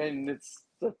 and it's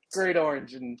the great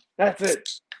orange, and that's it.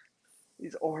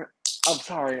 These orange. I'm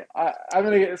sorry. I'm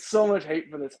gonna get so much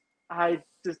hate for this. I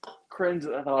just cringe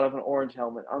at the thought of an orange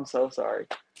helmet. I'm so sorry.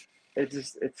 It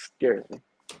scares me.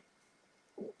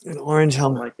 An orange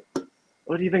helmet. Like it.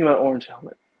 What do you think about orange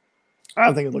helmet? I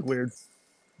don't think it looked weird.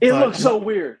 It looks so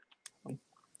weird.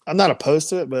 I'm not opposed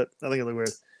to it, but I think it looked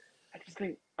weird. I just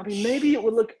think. I mean, maybe it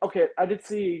would look okay. I did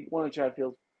see one of Chad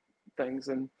Field's things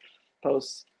and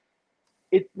posts.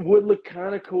 It would look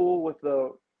kind of cool with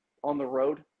the on the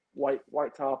road white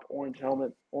top, orange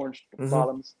helmet, orange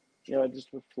bottoms. You know, it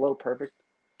just would flow perfect.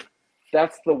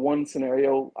 That's the one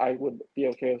scenario I would be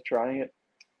okay with trying it.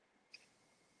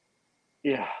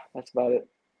 Yeah, that's about it.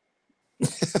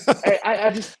 I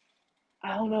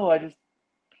don't know.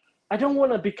 I don't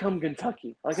want to become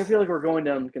Kentucky. Like, I feel like we're going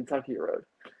down the Kentucky road.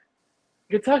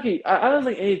 Kentucky, I don't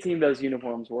think any team does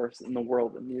uniforms worse in the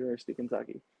world than the University of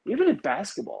Kentucky. Even in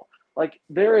basketball. Like,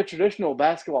 they're a traditional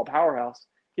basketball powerhouse.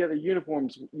 Yeah, the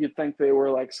uniforms, you'd think they were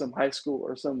like some high school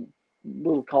or some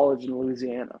little college in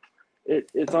Louisiana.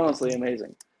 It's honestly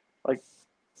amazing. Like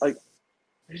it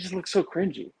just looks so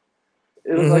cringy.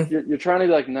 It looks like you're trying to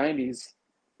be like 90s,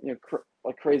 you know,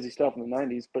 like crazy stuff in the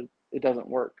 90s, but it doesn't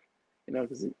work, you know,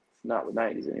 because it's not the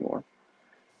 90s anymore.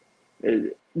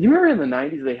 You remember in the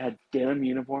 90s they had denim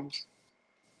uniforms?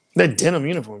 They had denim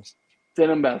uniforms?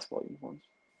 Denim basketball uniforms.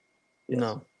 Yes.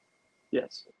 No.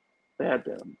 Yes. They had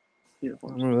denim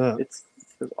uniforms. I remember that. It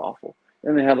was awful.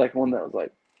 And they had like one that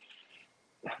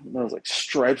was like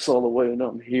stripes all the way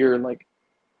down here, and like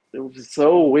it was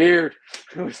so weird.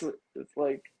 It's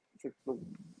like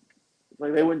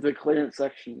they went to the clearance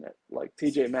section at like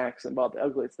TJ Maxx and bought the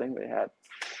ugliest thing they had.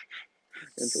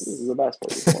 And so this is a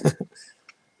basketball uniform.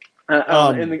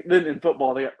 Then in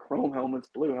football, they got chrome helmets,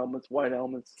 blue helmets, white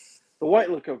helmets. The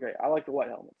white look okay. I like the white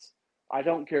helmets. I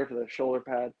don't care for the shoulder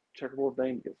pad checkerboard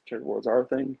thing because checkerboards are a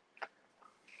thing.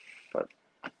 But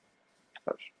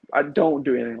I don't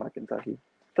do anything like Kentucky.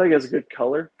 Kentucky has a good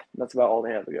color. That's about all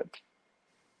they have good.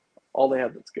 All they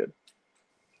have that's good.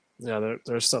 Yeah,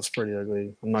 their stuff's pretty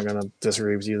ugly. I'm not going to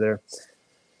disagree with you there.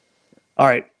 All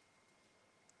right.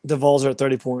 The Vols are a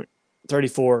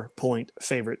 34-point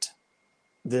favorite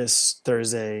this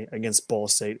Thursday against Ball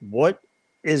State.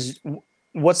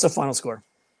 What's the final score?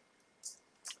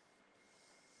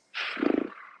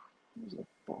 I'm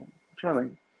trying to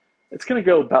think. It's going to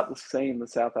go about the same the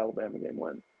South Alabama game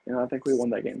went. I think we won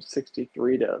that game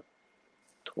 63-21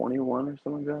 or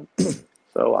something like that.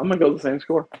 So I'm going to go the same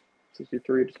score,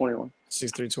 63-21.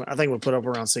 63-20. I think we'll put up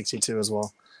around 62 as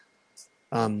well.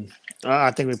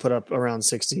 I think we put up around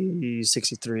 60,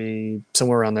 63,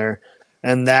 somewhere around there.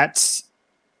 And that's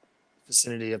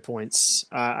vicinity of points,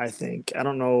 I think. I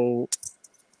don't know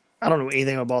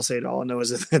anything about Ball State. All I know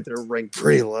is that they're ranked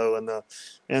pretty low in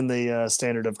the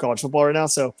standard of college football right now.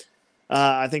 So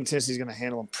I think Tennessee's going to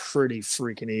handle them pretty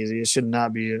freaking easy. It should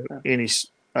not be any.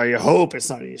 I hope it's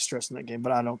not any stress in that game,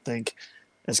 but I don't think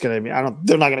it's going to be.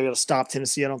 They're not going to be able to stop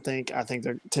Tennessee. I don't think. I think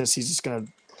Tennessee's just going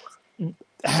to.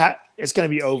 It's going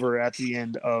to be over at the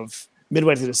end of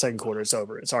midway through the second quarter. It's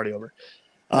over. It's already over.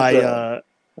 Has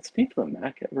people at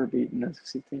MAC ever beaten an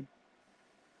SEC team?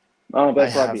 Oh,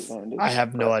 that's I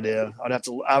have no idea. I would have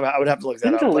to look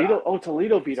that up.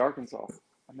 Toledo beat Arkansas.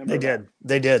 They did.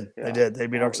 They did. They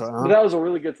beat Arkansas. But that was a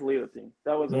really good Toledo team.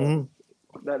 That was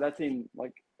that team.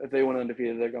 Like if they went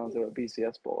undefeated, they're going to a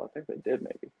BCS bowl. I think they did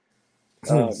maybe.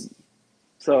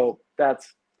 So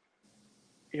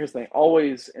here's the thing.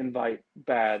 Always invite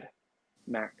bad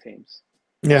MAC teams.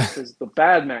 Yeah. Because the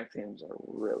bad MAC teams are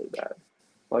really bad.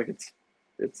 Like it's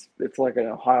like an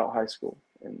Ohio high school,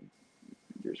 and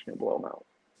you're just gonna blow them out.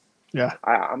 Yeah.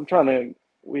 I'm trying to.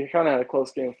 We kind of had a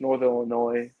close game with Northern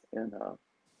Illinois in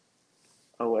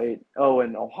 2008. Oh,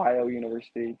 and Ohio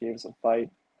University gave us a fight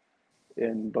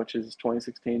in Butch's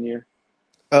 2016 year.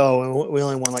 Oh, and we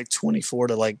only won like 24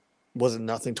 to was it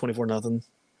nothing? 24-0. I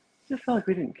just felt like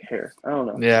we didn't care. I don't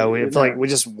know. Yeah, we feel like we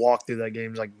just walked through that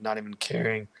game not even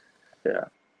caring. Yeah.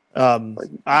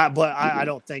 I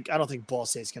don't think Ball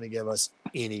State's going to give us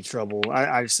any trouble.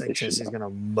 I just think Tennessee's going to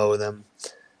mow them.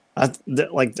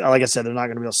 Like I said, they're not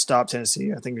going to be able to stop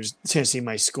Tennessee. I think Tennessee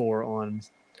might score on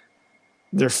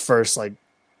their first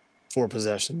 4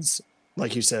 possessions,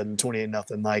 like you said,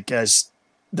 28-0, as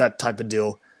that type of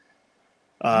deal.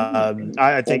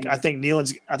 I think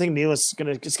Neyland's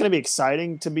it's gonna be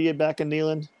exciting to be back in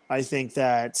Neyland. I think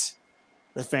that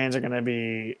the fans are gonna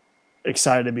be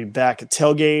excited to be back at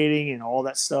tailgating and all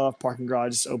that stuff. Parking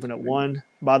garage is open at 1,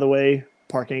 by the way.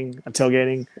 Parking and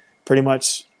tailgating pretty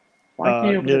much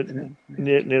near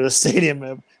the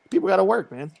stadium. People got to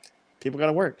work, man. People got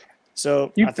to work. So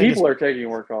people are taking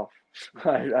work off.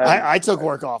 I took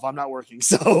work off. I'm not working,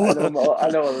 so I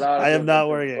know a lot. I am not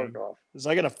working. So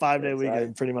I got a 5-day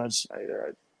weekend, pretty much.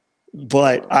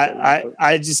 But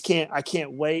I just can't. I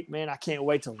can't wait, man. I can't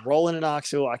wait to roll into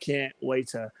Knoxville. I can't wait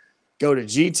to go to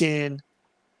G10,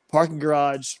 parking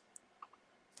garage,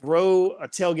 throw a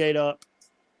tailgate up.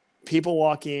 People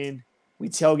walk in. We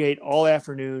tailgate all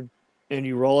afternoon, and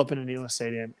you roll up into Neyland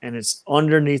Stadium, and it's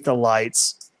underneath the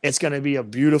lights. It's going to be a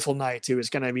beautiful night, too. It's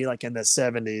going to be in the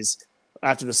 70s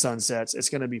after the sun sets. It's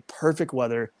going to be perfect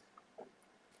weather.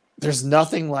 There's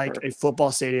nothing like a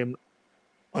football stadium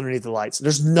underneath the lights.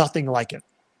 There's nothing like it.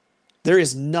 There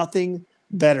is nothing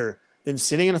better than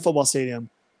sitting in a football stadium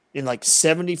in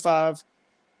 75,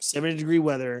 70-degree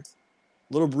weather,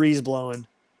 little breeze blowing.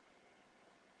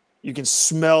 You can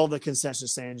smell the concession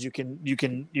stands. You can hear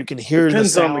the sounds.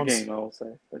 Depends on the game, I will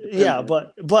say. Yeah,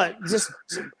 but just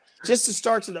to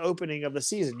start to the opening of the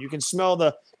season, you can smell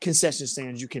the concession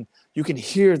stands. You can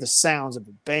hear the sounds of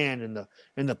the band and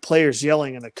the players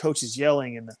yelling and the coaches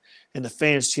yelling and the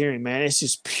fans cheering. Man, it's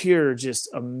just pure,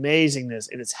 just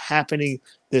amazingness, and it's happening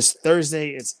this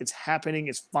Thursday. It's happening.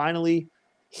 It's finally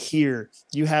here.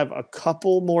 You have a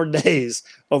couple more days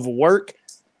of work.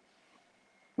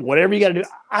 Whatever you got to do.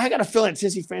 I got a feeling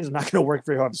Tennessee fans are not going to work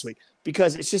very hard this week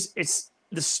because it's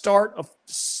the start of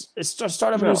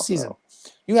a new season. No.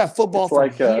 You have football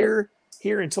from here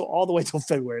until all the way till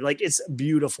February. It's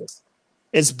beautiful.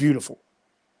 It's beautiful.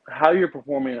 How you're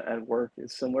performing at work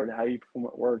is similar to how you perform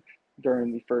at work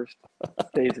during the first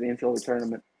days of the NCAA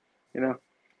tournament.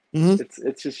 Mm-hmm.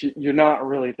 It's just you're not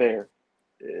really there.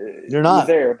 You're not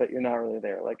there, but you're not really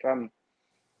there.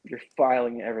 You're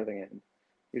filing everything in.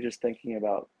 You're just thinking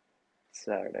about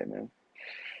Saturday, man.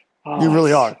 You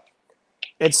really are.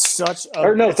 It's such a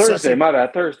or no Thursday. My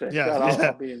bad, Thursday. Yeah,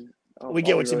 God, we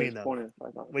get what you mean though.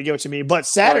 We get what you mean. But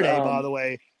Saturday, by the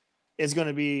way, is going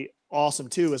to be awesome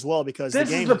too as well because this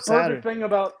the game is the perfect thing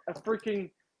about a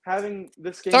freaking having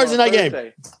this game Thursday night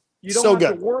game. You don't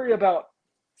have to worry about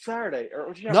Saturday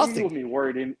or nothing. You will be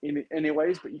worried in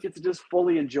anyways, but you get to just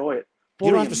fully enjoy it. Fully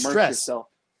you don't have to stress yourself.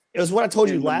 It was what I told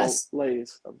you last.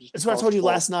 It's what I told you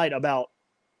last night about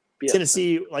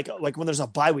Tennessee, like when there's a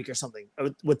bye week or something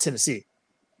with Tennessee.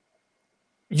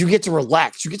 You get to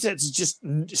relax. You get to just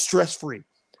stress free.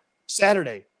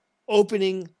 Saturday,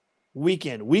 opening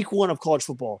weekend, week 1 of college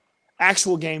football,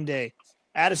 actual game day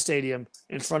at a stadium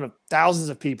in front of thousands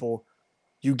of people.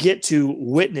 You get to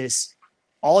witness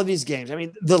all of these games. I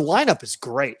mean, the lineup is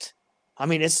great. I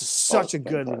mean, it's such a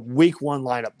good week 1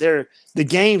 lineup. The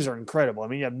games are incredible. I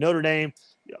mean, you have Notre Dame,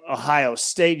 Ohio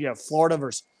State, you have Florida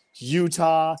versus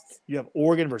Utah, you have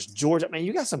Oregon versus Georgia. I mean,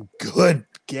 you got some good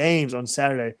games on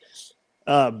Saturday.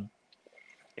 And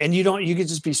you can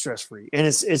just be stress free. And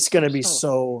it's going to be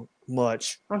so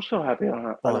much. I'm so happy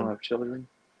I don't have children.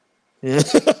 Yeah.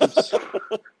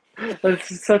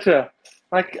 It's such a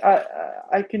I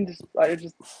just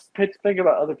think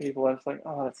about other people and it's like,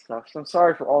 oh, that sucks. I'm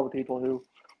sorry for all the people who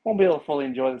won't be able to fully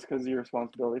enjoy this because of your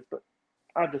responsibilities, but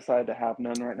I've decided to have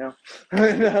none right now.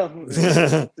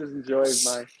 Just enjoy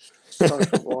my college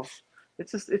football.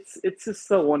 It's just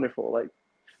so wonderful. Like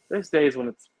there's days when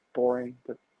it's boring,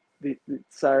 but the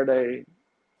Saturday,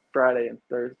 Friday, and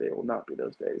Thursday will not be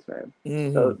those days, man.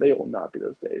 Mm-hmm. So they will not be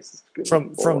those days.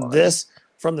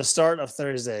 From the start of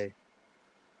Thursday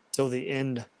till the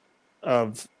end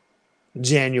of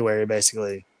January,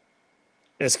 basically,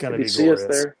 it's going to be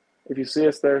glorious. If you see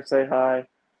us there, say hi.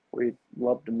 We'd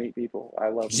love to meet people. I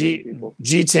love meeting people.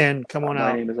 G10, come on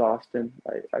out. My name is Austin.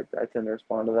 I tend to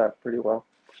respond to that pretty well.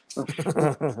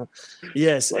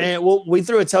 Yes, and we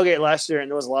threw a tailgate last year, and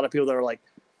there was a lot of people that were like,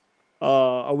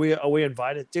 "Are we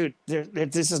invited, dude?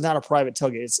 This is not a private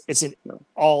tailgate. It's an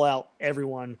all-out,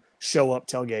 everyone show up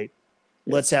tailgate.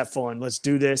 Yeah. Let's have fun. Let's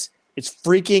do this. It's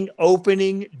freaking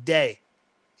opening day.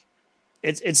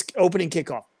 It's opening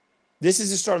kickoff. This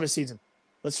is the start of the season.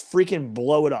 Let's freaking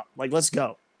blow it up. Like, let's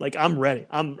go. Like, I'm ready.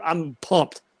 I'm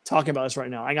pumped talking about this right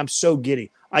now. Like, I'm so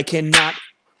giddy. I cannot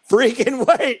freaking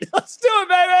wait. Let's do it,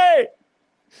 baby.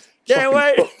 Can't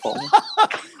wait.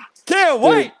 Can't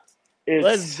wait.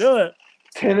 Let's do it.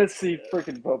 Tennessee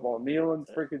freaking football. Neyland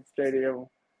freaking stadium.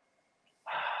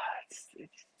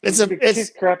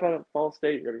 It's crap out of Ball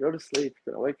State. You're gonna go to sleep.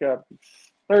 You're gonna wake up.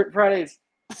 Fridays.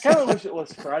 Kind of wish it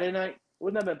was Friday night.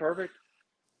 Wouldn't that have been perfect?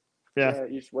 Yeah.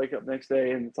 You just wake up next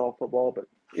day and it's all football. But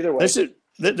either way,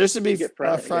 there should be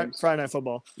Friday night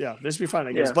football. Yeah, there should be Friday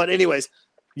night games. But anyways,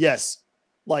 yes,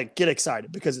 like get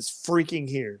excited because it's freaking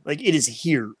here. Like it is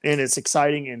here and it's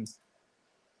exciting and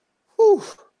whew,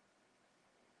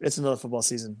 it's another football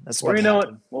season. That's what. You know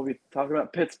what? We'll be talking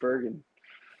about Pittsburgh and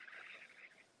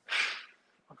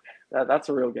that's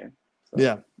a real game. So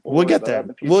yeah, we'll get there.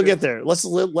 We'll get there. Let's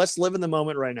live in the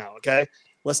moment right now. Okay,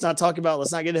 let's not get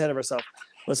ahead of ourselves.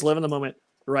 Let's live in the moment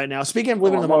right now. Speaking of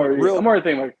living in the moment, I'm already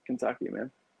thinking about Kentucky,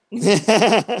 man.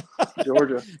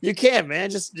 Georgia. You can, man.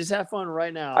 Just have fun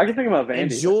right now. I can think about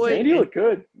Vandy. Vandy looked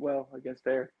good. Well, against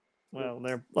there. Well,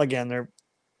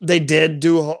 they did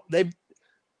do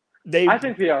they. I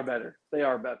think they are better. They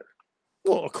are better.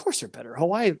 Well, of course they're better.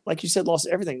 Hawaii, like you said, lost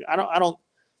everything. I don't.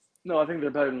 No, I think they're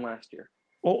better than last year.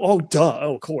 Oh, duh.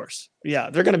 Oh, of course.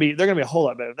 Yeah, they're gonna be a whole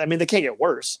lot better. I mean, they can't get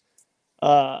worse.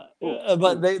 But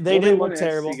they didn't look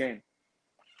terrible.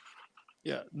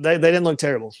 Yeah, they didn't look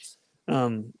terrible.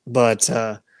 But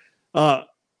to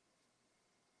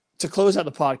close out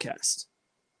the podcast,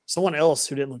 someone else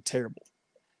who didn't look terrible,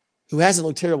 who hasn't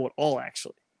looked terrible at all,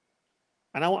 actually.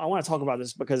 And I want to talk about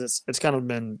this because it's kind of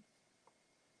been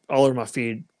all over my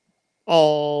feed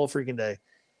all freaking day.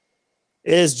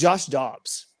 Is Josh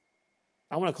Dobbs.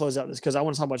 I want to close out this because I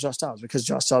want to talk about Josh Dobbs because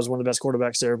Josh Dobbs is one of the best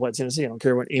quarterbacks to ever play at Tennessee. I don't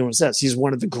care what anyone says. He's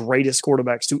one of the greatest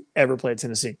quarterbacks to ever play at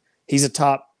Tennessee. He's a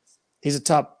top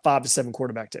 5 to 7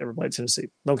 quarterback to ever play at Tennessee.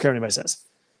 Don't care what anybody says.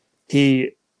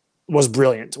 He was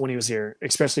brilliant when he was here,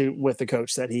 especially with the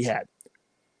coach that he had.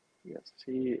 Yes,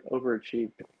 he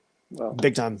overachieved. Well,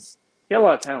 big time. He had a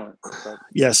lot of talent. But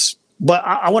yes. But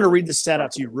I want to read this stat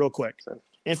out to you real quick.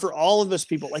 And for all of those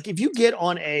people, like if you get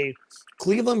on a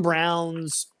Cleveland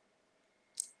Browns,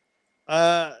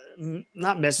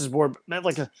 not message board, but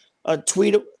like a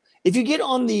tweet. If you get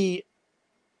on the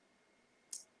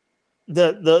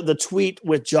tweet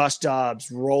with Josh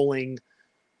Dobbs rolling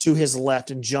to his left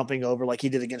and jumping over like he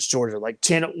did against Georgia, like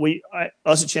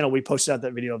us at Channel, we posted out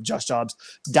that video of Josh Dobbs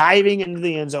diving into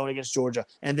the end zone against Georgia,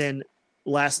 and then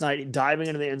last night diving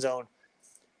into the end zone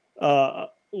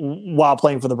while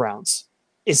playing for the Browns.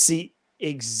 It's the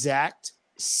exact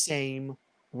same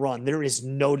run. There is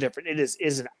no different. It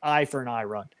is an eye for an eye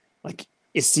run. Like,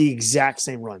 it's the exact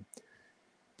same run.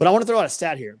 But I want to throw out a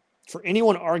stat here. For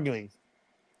anyone arguing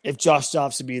if Josh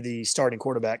Dobbs should be the starting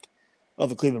quarterback of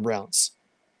the Cleveland Browns,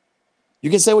 you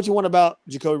can say what you want about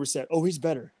Jacoby Brissett. Oh, he's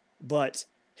better. But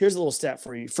here's a little stat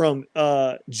for you from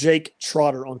Jake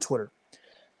Trotter on Twitter.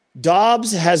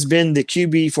 Dobbs has been the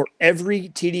QB for every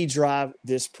TD drive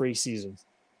this preseason.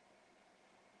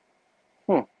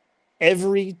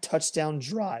 Every touchdown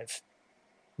drive,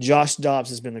 Josh Dobbs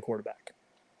has been the quarterback.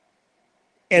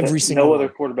 Every single No one. other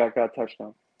quarterback got a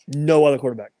touchdown. No other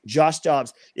quarterback. Josh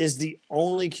Dobbs is the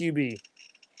only QB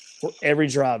for every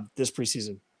drive this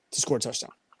preseason to score a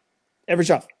touchdown. Every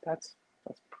drive. That's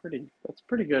pretty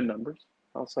good numbers,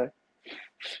 I'll say.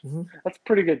 Mm-hmm. That's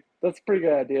pretty good. That's a pretty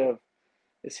good idea of,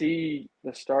 is he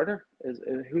the starter? Is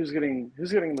who's getting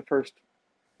the first,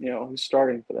 who's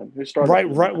starting for them? Who's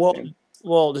starting? Right.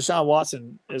 Well, Deshaun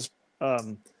Watson is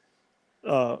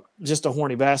just a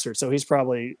horny bastard, so he's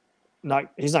probably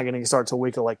not. He's not going to start till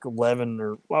week of like 11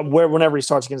 or whenever he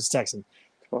starts against the Texans.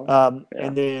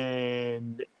 And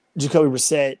then Jacoby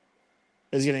Brissett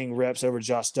is getting reps over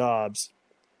Josh Dobbs.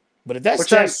 But if that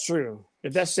stat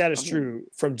is true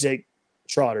from Jake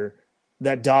Trotter,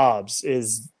 that Dobbs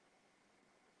is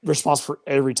responsible for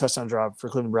every touchdown drive for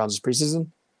Cleveland Browns this preseason,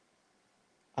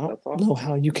 I don't know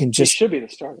how you can just. He should be the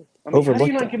starter. Overlook how do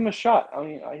you not that. give him a shot?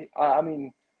 I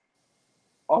mean,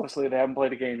 obviously they haven't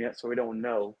played a game yet, so we don't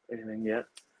know anything yet.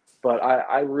 But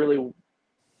I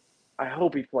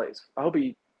hope he plays. I hope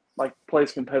he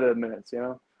plays competitive minutes. He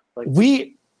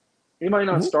might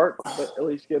not start, but at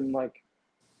least give him a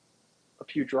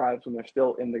few drives when they're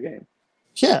still in the game.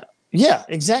 Yeah,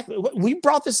 exactly. We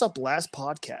brought this up last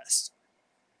podcast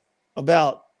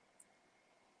about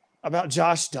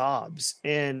Josh Dobbs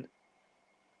and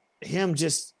him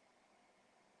just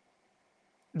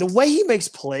the way he makes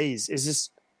plays is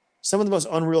just some of the most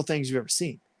unreal things you've ever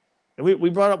seen. And we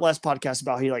brought up last podcast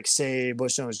about he saved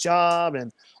Bush Jones' job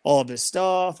and all of this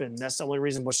stuff, and that's the only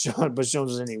reason Bush Jones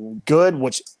was any good,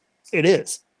 which it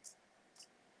is.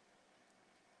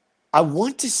 I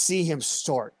want to see him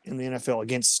start in the NFL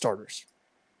against starters.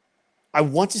 I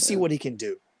want to see what he can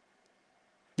do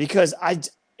because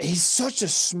he's such a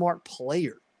smart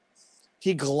player.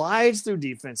 He glides through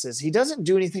defenses. He doesn't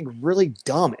do anything really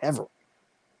dumb ever.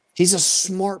 He's a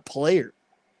smart player.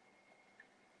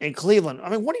 In Cleveland,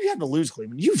 what do you have to lose,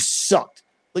 Cleveland? You've sucked.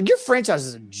 Your franchise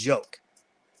is a joke.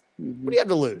 Mm-hmm. What do you have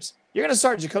to lose? You're going to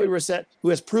start Jacoby Brissett, who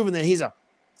has proven that he is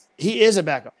a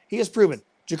backup. He has proven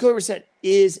Jacoby Brissett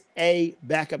is a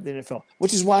backup in the NFL,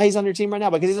 which is why he's on your team right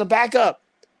now, because he's a backup.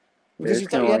 Because you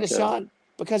thought you had Deshaun.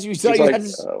 Because you thought you had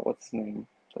what's his name?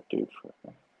 That dude.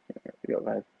 Go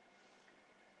ahead.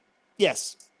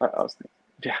 Yes. I was thinking,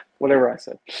 yeah, whatever I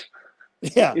said.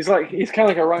 Yeah. He's kind of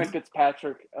like a Ryan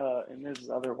Fitzpatrick, and there's this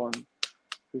other one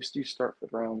who you start for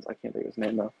the Browns. I can't think of his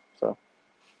name though. So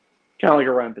kind of like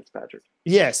a Ryan Fitzpatrick.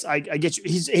 Yes, I get you.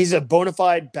 He's a bona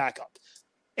fide backup.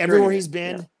 Everywhere he's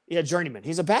been, journeyman.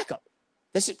 He's a backup.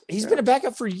 He's been a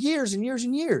backup for years and years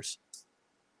and years.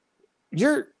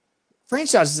 Your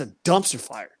franchise is a dumpster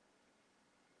fire.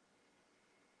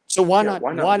 So why not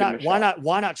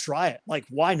try it?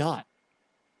 Why not?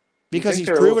 Because he's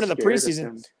proven in the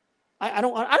preseason. I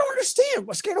don't understand.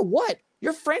 I'm scared of what?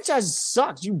 Your franchise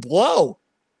sucks. You blow.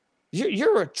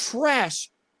 You're a trash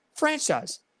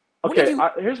franchise. Okay,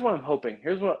 here's what I'm hoping.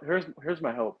 Here's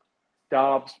my hope.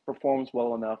 Dobbs performs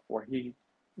well enough where he,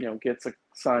 gets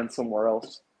signed somewhere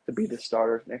else to be the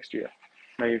starter next year.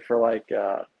 Maybe for I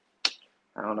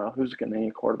don't know who's going to be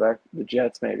a quarterback, the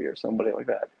Jets maybe or somebody like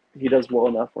that. He does well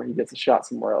enough where he gets a shot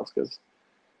somewhere else because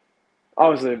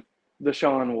obviously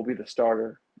Deshaun will be the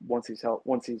starter once he's healthy.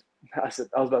 I was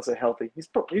about to say healthy. He's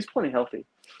plenty healthy.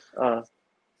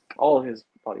 All of his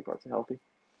body parts are healthy.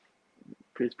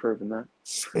 He's proven that.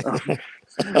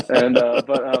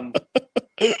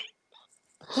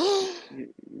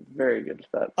 Very good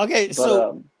at that. Okay,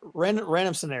 so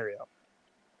random scenario.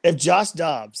 If Josh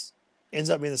Dobbs ends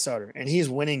up being the starter and he's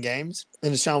winning games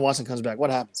and Deshaun Watson comes back, what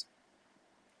happens?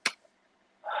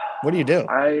 What do you do?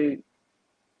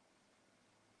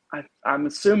 I'm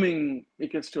assuming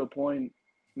it gets to a point,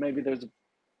 maybe there's a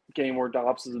game where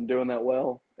Dobbs isn't doing that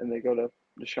well and they go to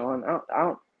Deshaun.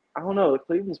 I don't know.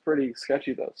 Cleveland's pretty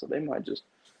sketchy though, so they might just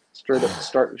straight up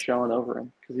start Deshaun over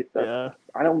him because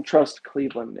I don't trust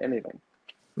Cleveland in anything.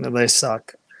 No, they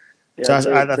suck. Yeah, Josh,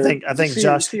 I think Josh.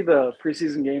 You see the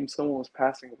preseason game? Someone was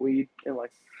passing weed and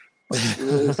you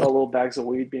really saw little bags of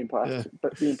weed being passed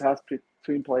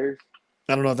between players.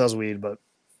 I don't know if that was weed, but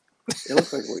It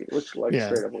looks like weed. It looks like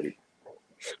straight up weed.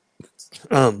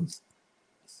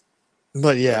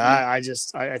 But yeah,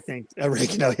 I think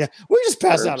oregano. Yeah, we just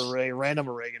passed out random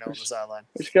oregano on the sideline.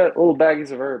 We just got little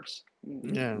baggies of herbs.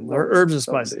 Yeah, herbs and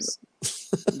spices.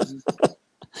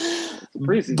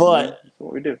 Preseason, but that's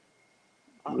what we do.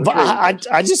 But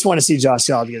I just want to see Josh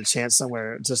Allen get a chance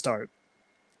somewhere to start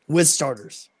with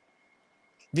starters,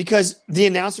 because the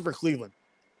announcer for Cleveland,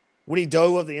 when he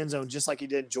dove up the end zone just like he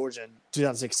did in Georgia in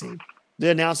 2016, the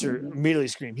announcer immediately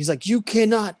screamed. He's like, "You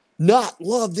cannot not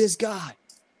love this guy.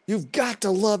 You've got to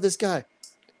love this guy."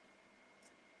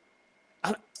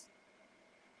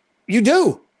 You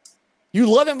do. You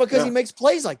love him because he makes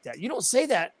plays like that. You don't say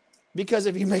that because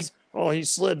if he makes, he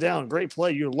slid down, great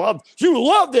play. You love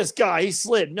this guy. He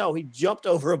slid. No, he jumped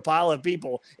over a pile of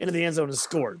people into the end zone and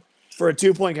scored for a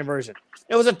 2-point conversion.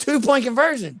 It was a 2-point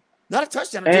conversion, not a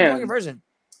touchdown, a 2-point conversion.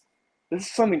 This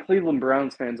is something Cleveland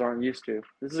Browns fans aren't used to.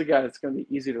 This is a guy that's going to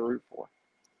be easy to root for,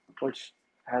 which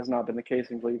has not been the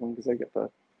case in Cleveland because they get the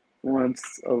runs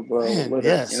of litter,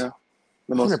 yes.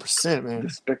 The most 100%, man.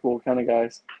 despicable kind of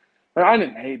guys. But I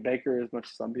didn't hate Baker as much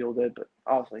as some people did, but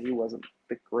obviously he wasn't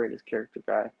the greatest character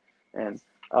guy. And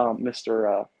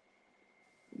Mr.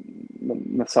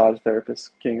 Massage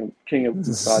Therapist, king of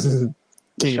massage,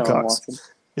 King of Cox. Watson.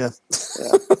 Yeah.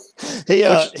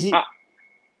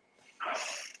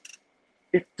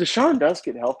 If Deshaun does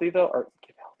get healthy though, or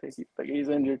get healthy, like he's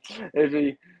injured,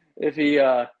 if he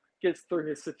gets through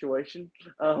his situation,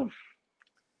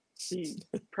 he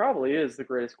probably is the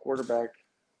greatest quarterback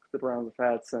the Browns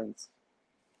have had since,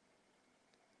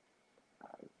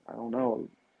 I don't know,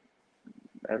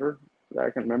 ever that I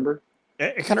can remember.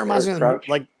 It kind of reminds me of the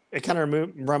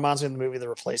movie The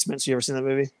Replacements. You ever seen that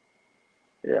movie?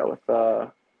 Yeah, with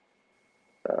what's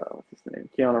his name?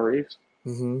 Keanu Reeves.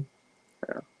 Mm-hmm.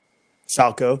 Yeah.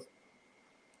 Falco.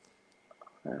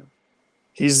 Yeah.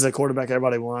 He's the quarterback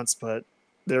everybody wants, but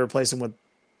they replace him with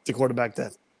the quarterback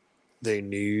that they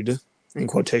need, in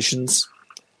quotations.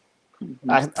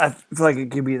 Mm-hmm. I feel like it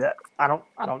could be that.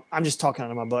 I'm just talking out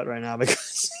of my butt right now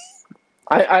because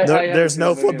there's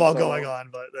no football going on,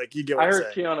 but like you get what I I'm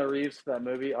heard saying. Keanu Reeves for that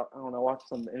movie. I don't know, I watched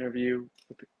some interview.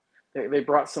 They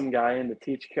brought some guy in to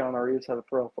teach Keanu Reeves how to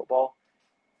throw a football,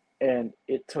 and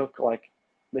it took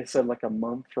they said a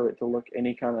month for it to look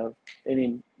any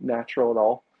natural at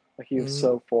all. Like he was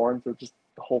so foreign to just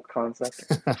the whole concept.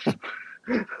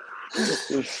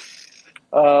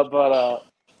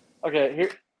 Okay, here.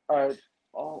 All right,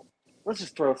 let's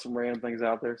just throw some random things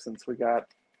out there since we got.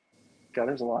 God,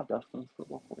 there's a lot of dust on this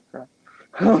football. Holy crap!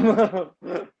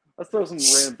 Let's throw some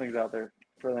random things out there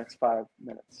for the next 5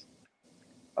 minutes.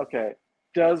 Okay,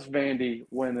 does Vandy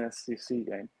win the SEC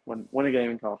game? Win a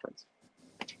game in conference?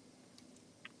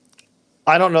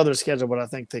 I don't know their schedule, but I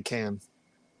think they can.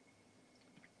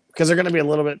 Because they're going to be a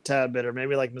little bit tad bitter.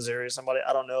 Maybe like Missouri or somebody.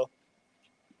 I don't know.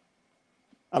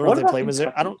 I don't know if they play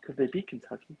Missouri. Could they beat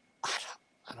Kentucky?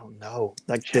 I don't know.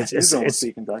 Like it's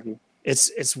beat Kentucky.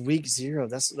 It's week 0.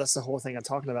 That's the whole thing I'm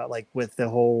talking about. Like with the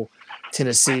whole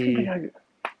Tennessee.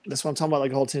 That's what I'm talking about.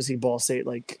 Like the whole Tennessee Ball State.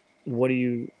 Like, what do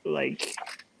you like?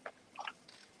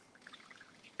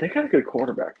 They got a good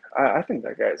quarterback. I think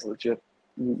that guy's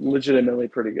legitimately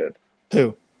pretty good.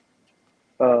 Who?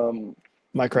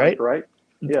 Mike Wright? Right?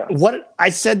 Yeah. What I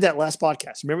said that last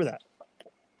podcast. Remember that?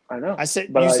 I know. I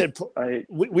said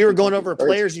we were going over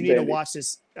players you need to watch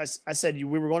this. I said we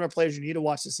were going over players you need to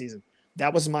watch this season.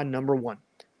 That was my number 1.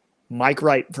 Mike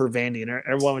Wright for Vandy, and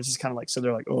everyone was just kind of like, so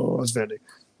they're like, oh, it's Vandy.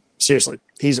 Seriously,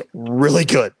 he's really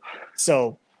good.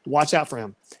 So watch out for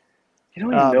him. You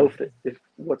don't even know if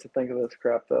what to think of this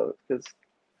crap though, because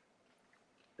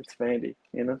it's Vandy,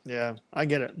 Yeah, I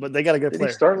get it, but they got a good player.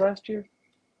 Did he start last year?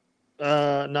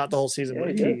 Not the whole season. Yeah,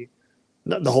 but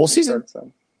not the whole season.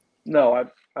 No, I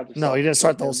just he didn't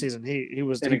start the whole season. He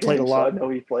played a lot. No,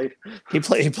 he played. He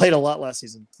played a lot last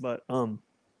season, but I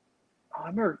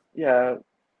remember. Yeah,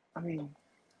 I mean,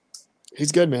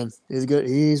 he's good, man. He's good.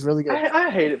 He's really good.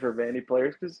 I hate it for Vandy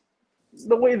players because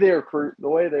the way they recruit, the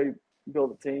way they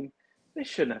build a team, they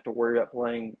shouldn't have to worry about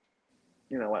playing,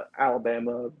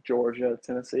 Alabama, Georgia,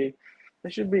 Tennessee. They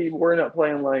should be worrying about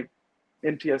playing like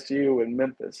MTSU and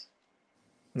Memphis.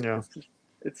 Yeah,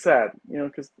 it's sad,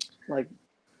 because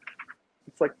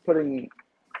it's like putting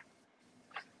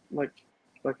like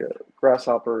a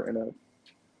grasshopper in a.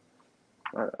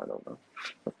 I don't know.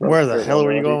 Where the hell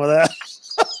were you going with that?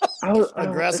 A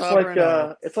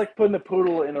grasshopper. It's like putting a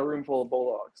poodle in a room full of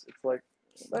bulldogs. It's like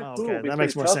that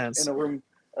makes more sense. In a room,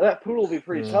 that poodle would be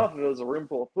pretty tough if it was a room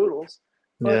full of poodles.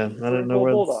 Yeah, I didn't know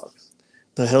where bulldogs.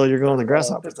 The hell you're going with the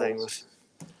grasshopper thing with.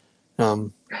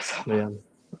 Yeah.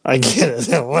 I get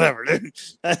it. Whatever, dude.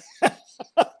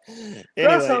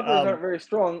 Grasshoppers aren't very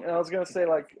strong, and I was gonna say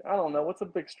like I don't know what's a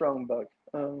big strong bug.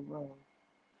 I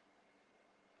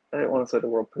didn't want to say the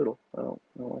world poodle. I don't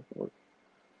like the word.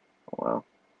 Oh, wow.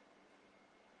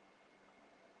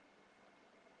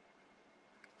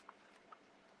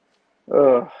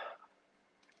 Ugh.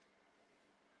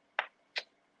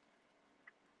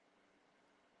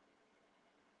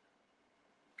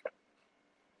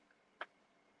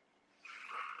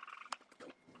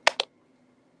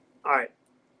 All right.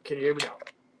 Can you hear me now?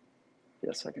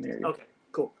 Yes, I can hear you. Okay,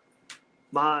 cool.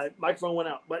 My microphone went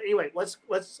out, but anyway, let's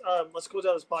close out this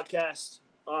podcast.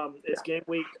 It's game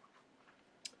week.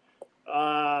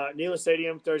 Neyland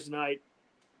Stadium Thursday night.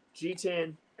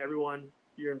 G10. Everyone,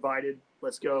 you're invited.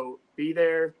 Let's go. Be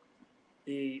there.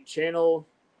 The channel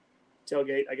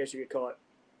tailgate, I guess you could call it,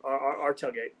 our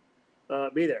tailgate.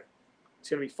 Be there. It's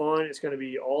gonna be fun. It's gonna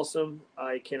be awesome.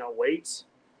 I cannot wait.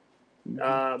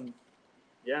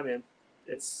 Yeah, man.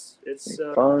 It's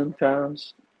fun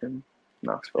times in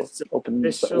Knoxville. It's open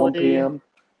at 1 p.m.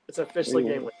 It's officially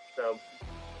game week. So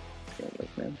can't wait,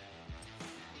 man.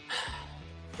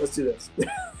 Let's do this.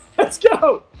 Let's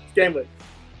go. It's game week.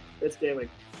 It's game week.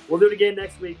 We'll do it again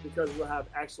next week because we'll have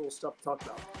actual stuff to talk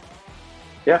about.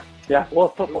 Yeah. Well,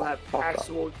 football. We'll have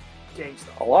actual game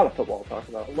stuff. A lot of football to talk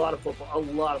about. A lot of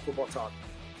football talk.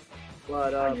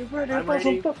 But are you ready for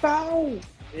some football?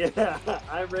 Yeah,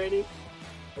 I'm Randy.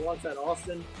 Alongside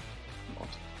Austin.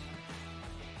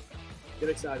 Get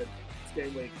excited. It's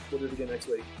game week. We'll do it again next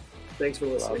week. Thanks for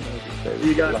listening. See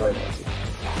you guys later.